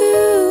to do.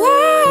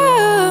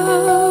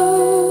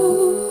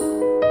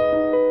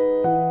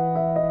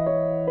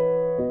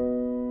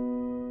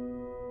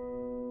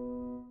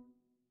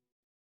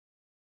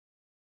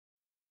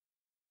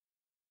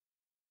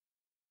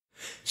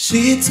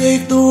 She'd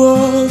take the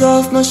world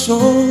off my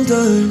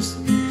shoulders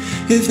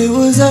if it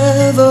was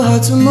ever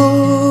hard to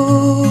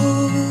move.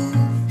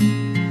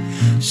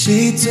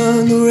 She'd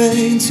turn the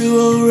rain to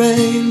a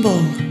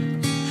rainbow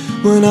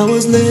when I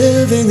was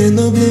living in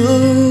the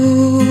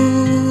blue.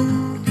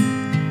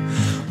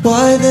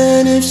 Why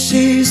then, if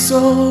she's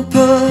so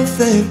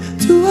perfect,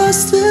 do I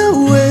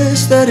still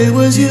wish that it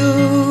was you?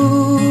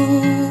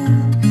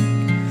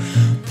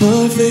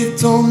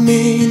 Perfect don't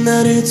mean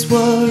that it's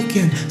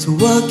working, so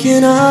what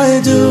can I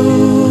do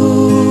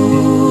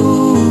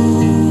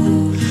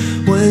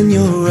when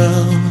you're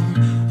out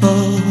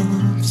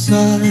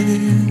upside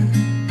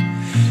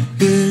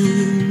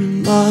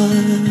in my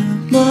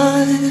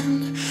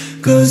mind?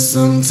 'Cause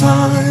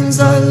sometimes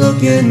I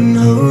look in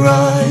her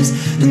eyes,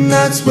 and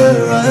that's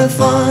where I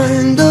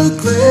find a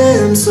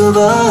glimpse of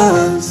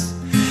us.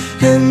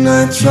 And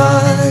I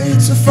try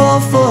to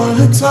fall for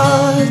her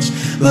touch,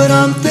 but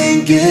I'm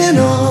thinking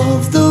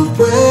of the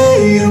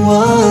way it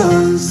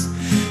was.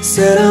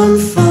 Said I'm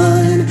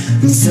fine,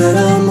 and said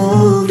I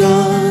moved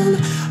on.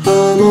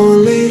 I'm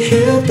only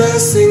here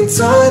passing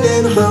time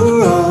in her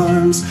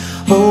arms,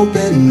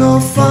 hoping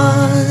I'll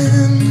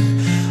find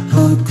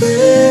a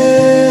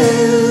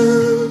glimpse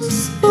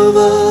of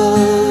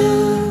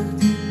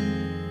us.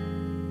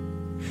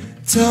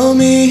 Tell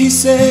me he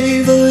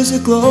savors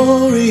your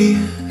glory.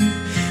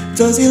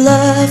 Does he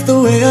laugh the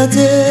way I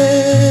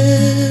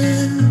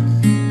did?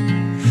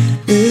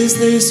 Is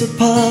this a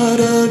part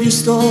of your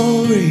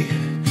story,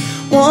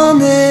 one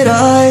that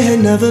I had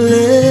never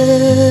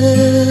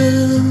lived?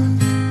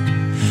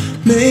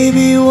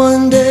 Maybe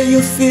one day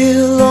you'll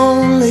feel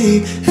lonely,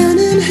 and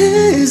in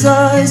his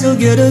eyes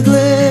you'll get a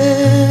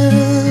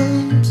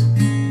glimpse.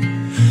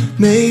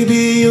 Maybe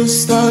you'll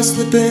start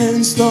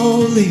slipping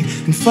slowly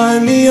and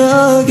find me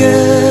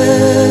again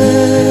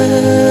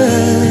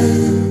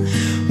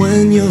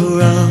when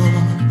you're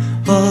out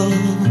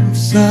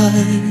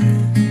upside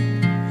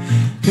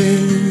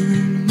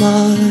in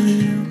my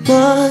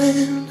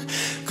mind.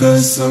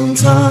 'Cause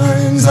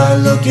sometimes I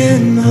look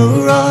in her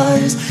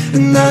eyes,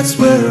 and that's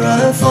where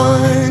I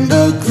find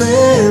a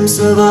glimpse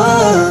of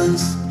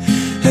us.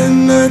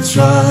 And I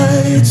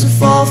try to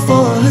fall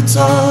for her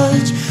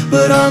touch,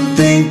 but I'm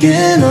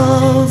thinking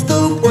of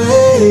the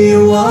way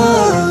it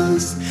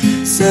was.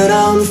 Said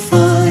I'm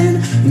fine,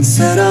 and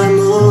said I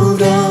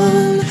moved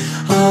on.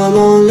 I'm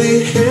only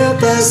here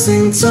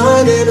passing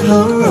time in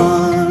her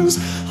arms,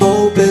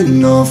 hoping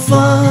I'll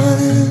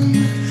find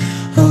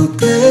a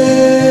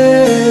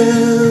glimpse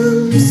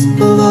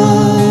of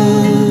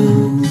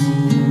us.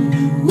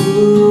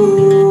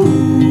 Ooh.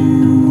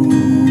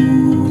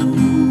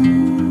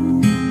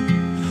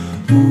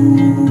 Ooh.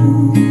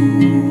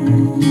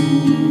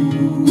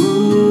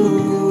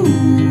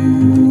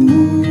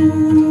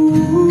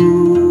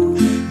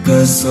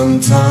 'Cause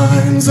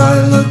sometimes I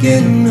look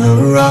in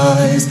her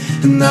eyes,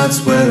 and that's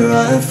where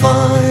I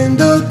find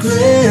a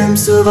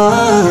glimpse of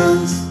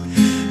us.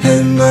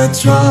 And I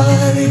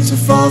try to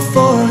fall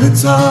for her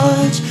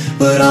touch,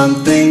 but I'm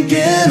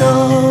thinking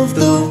of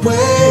the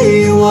way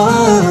it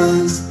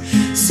was.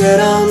 Said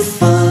I'm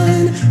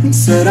fine, and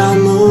said I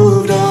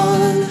moved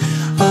on.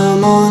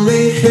 I'm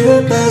only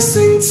here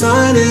passing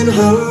time in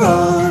her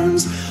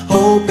arms,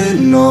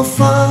 hoping I'll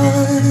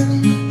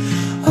find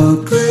a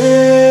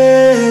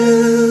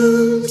glimpse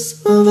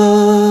of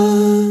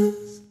us.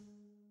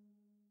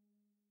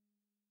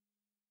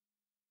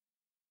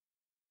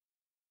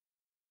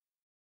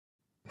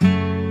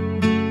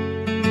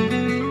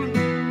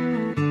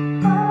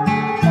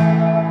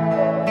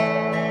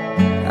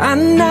 I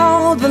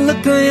know the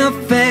look on your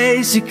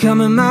face. You're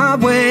coming my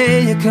way,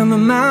 you're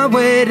coming my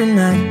way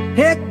tonight.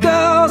 Here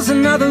goes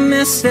another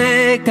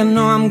mistake I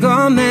know I'm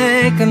gonna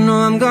make, I know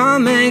I'm gonna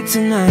make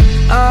tonight.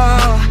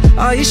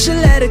 Oh, you should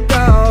let it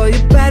go.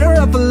 You're better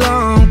up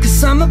alone,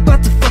 'cause I'm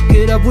about to fuck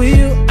it up with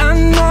you. I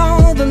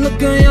know the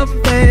look on your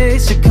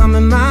face. You're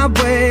coming my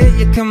way,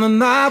 you're coming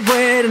my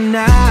way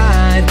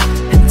tonight.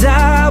 And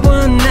I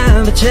will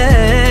never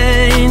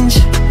change.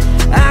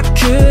 I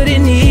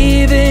couldn't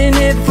even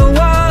if I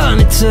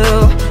wanted to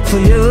for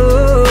you.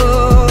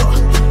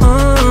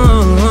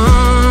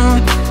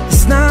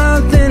 There's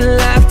nothing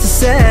left to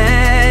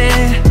say.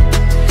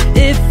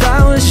 If I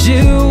was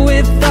you,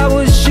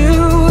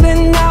 then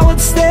I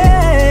would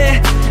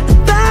stay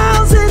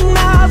 1,000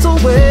 miles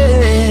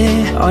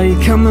away. Are you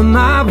coming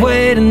my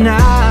way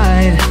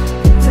tonight?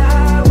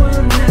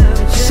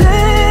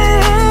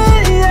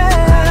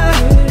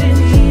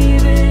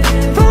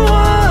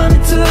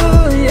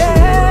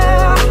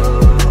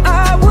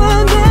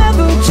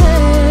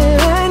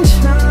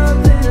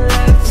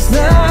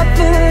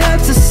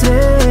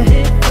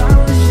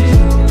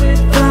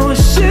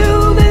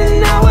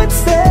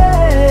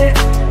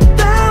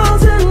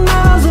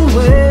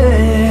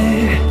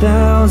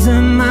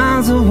 million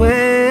miles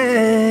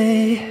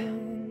away.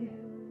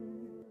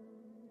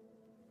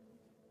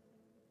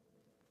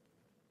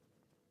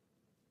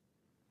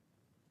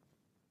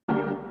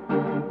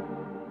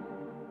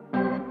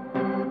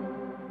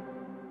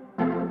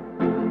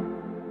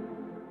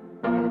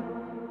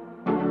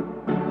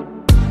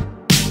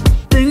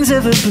 Things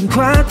haven't been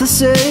quite the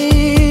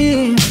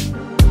same.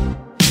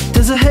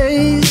 There's a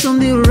haze on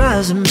the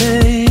horizon,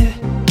 babe.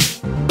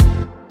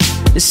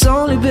 It's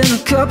only been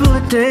a couple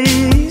of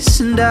days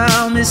and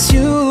I'll miss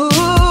you.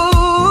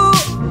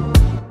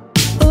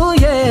 Oh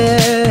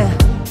yeah.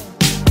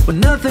 When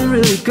nothing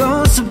really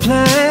goes to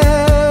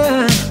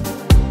plan,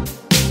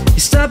 you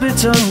stop it,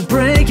 don't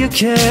break your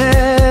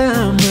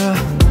camera.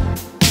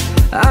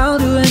 I'll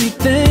do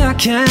anything I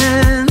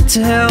can to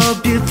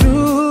help you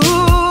through.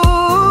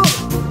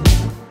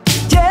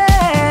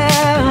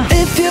 Yeah.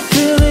 If you're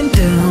feeling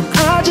down,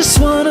 I just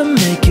wanna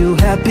make you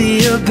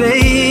happier,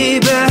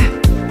 baby.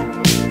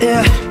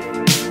 Yeah.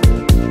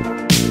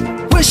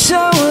 Wish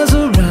I was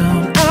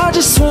around, I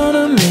just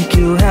wanna make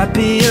you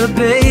happier,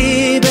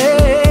 baby.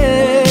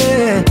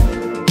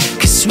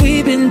 'Cause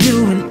we've been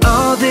doing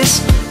all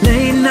this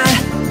late night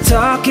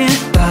talking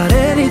about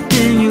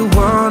anything you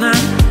wanna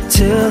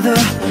till the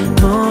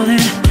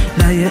morning.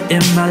 Now you're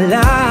in my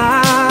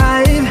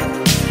life,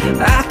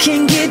 I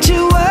can't get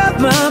you off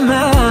my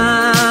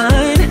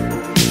mind.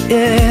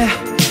 Yeah.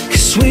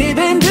 'Cause we've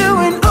been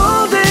doing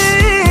all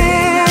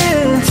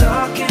this,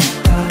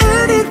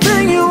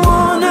 anything you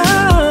wanna.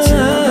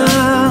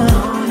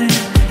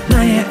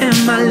 Now you're in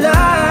my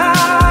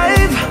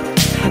life,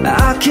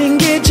 I can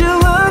get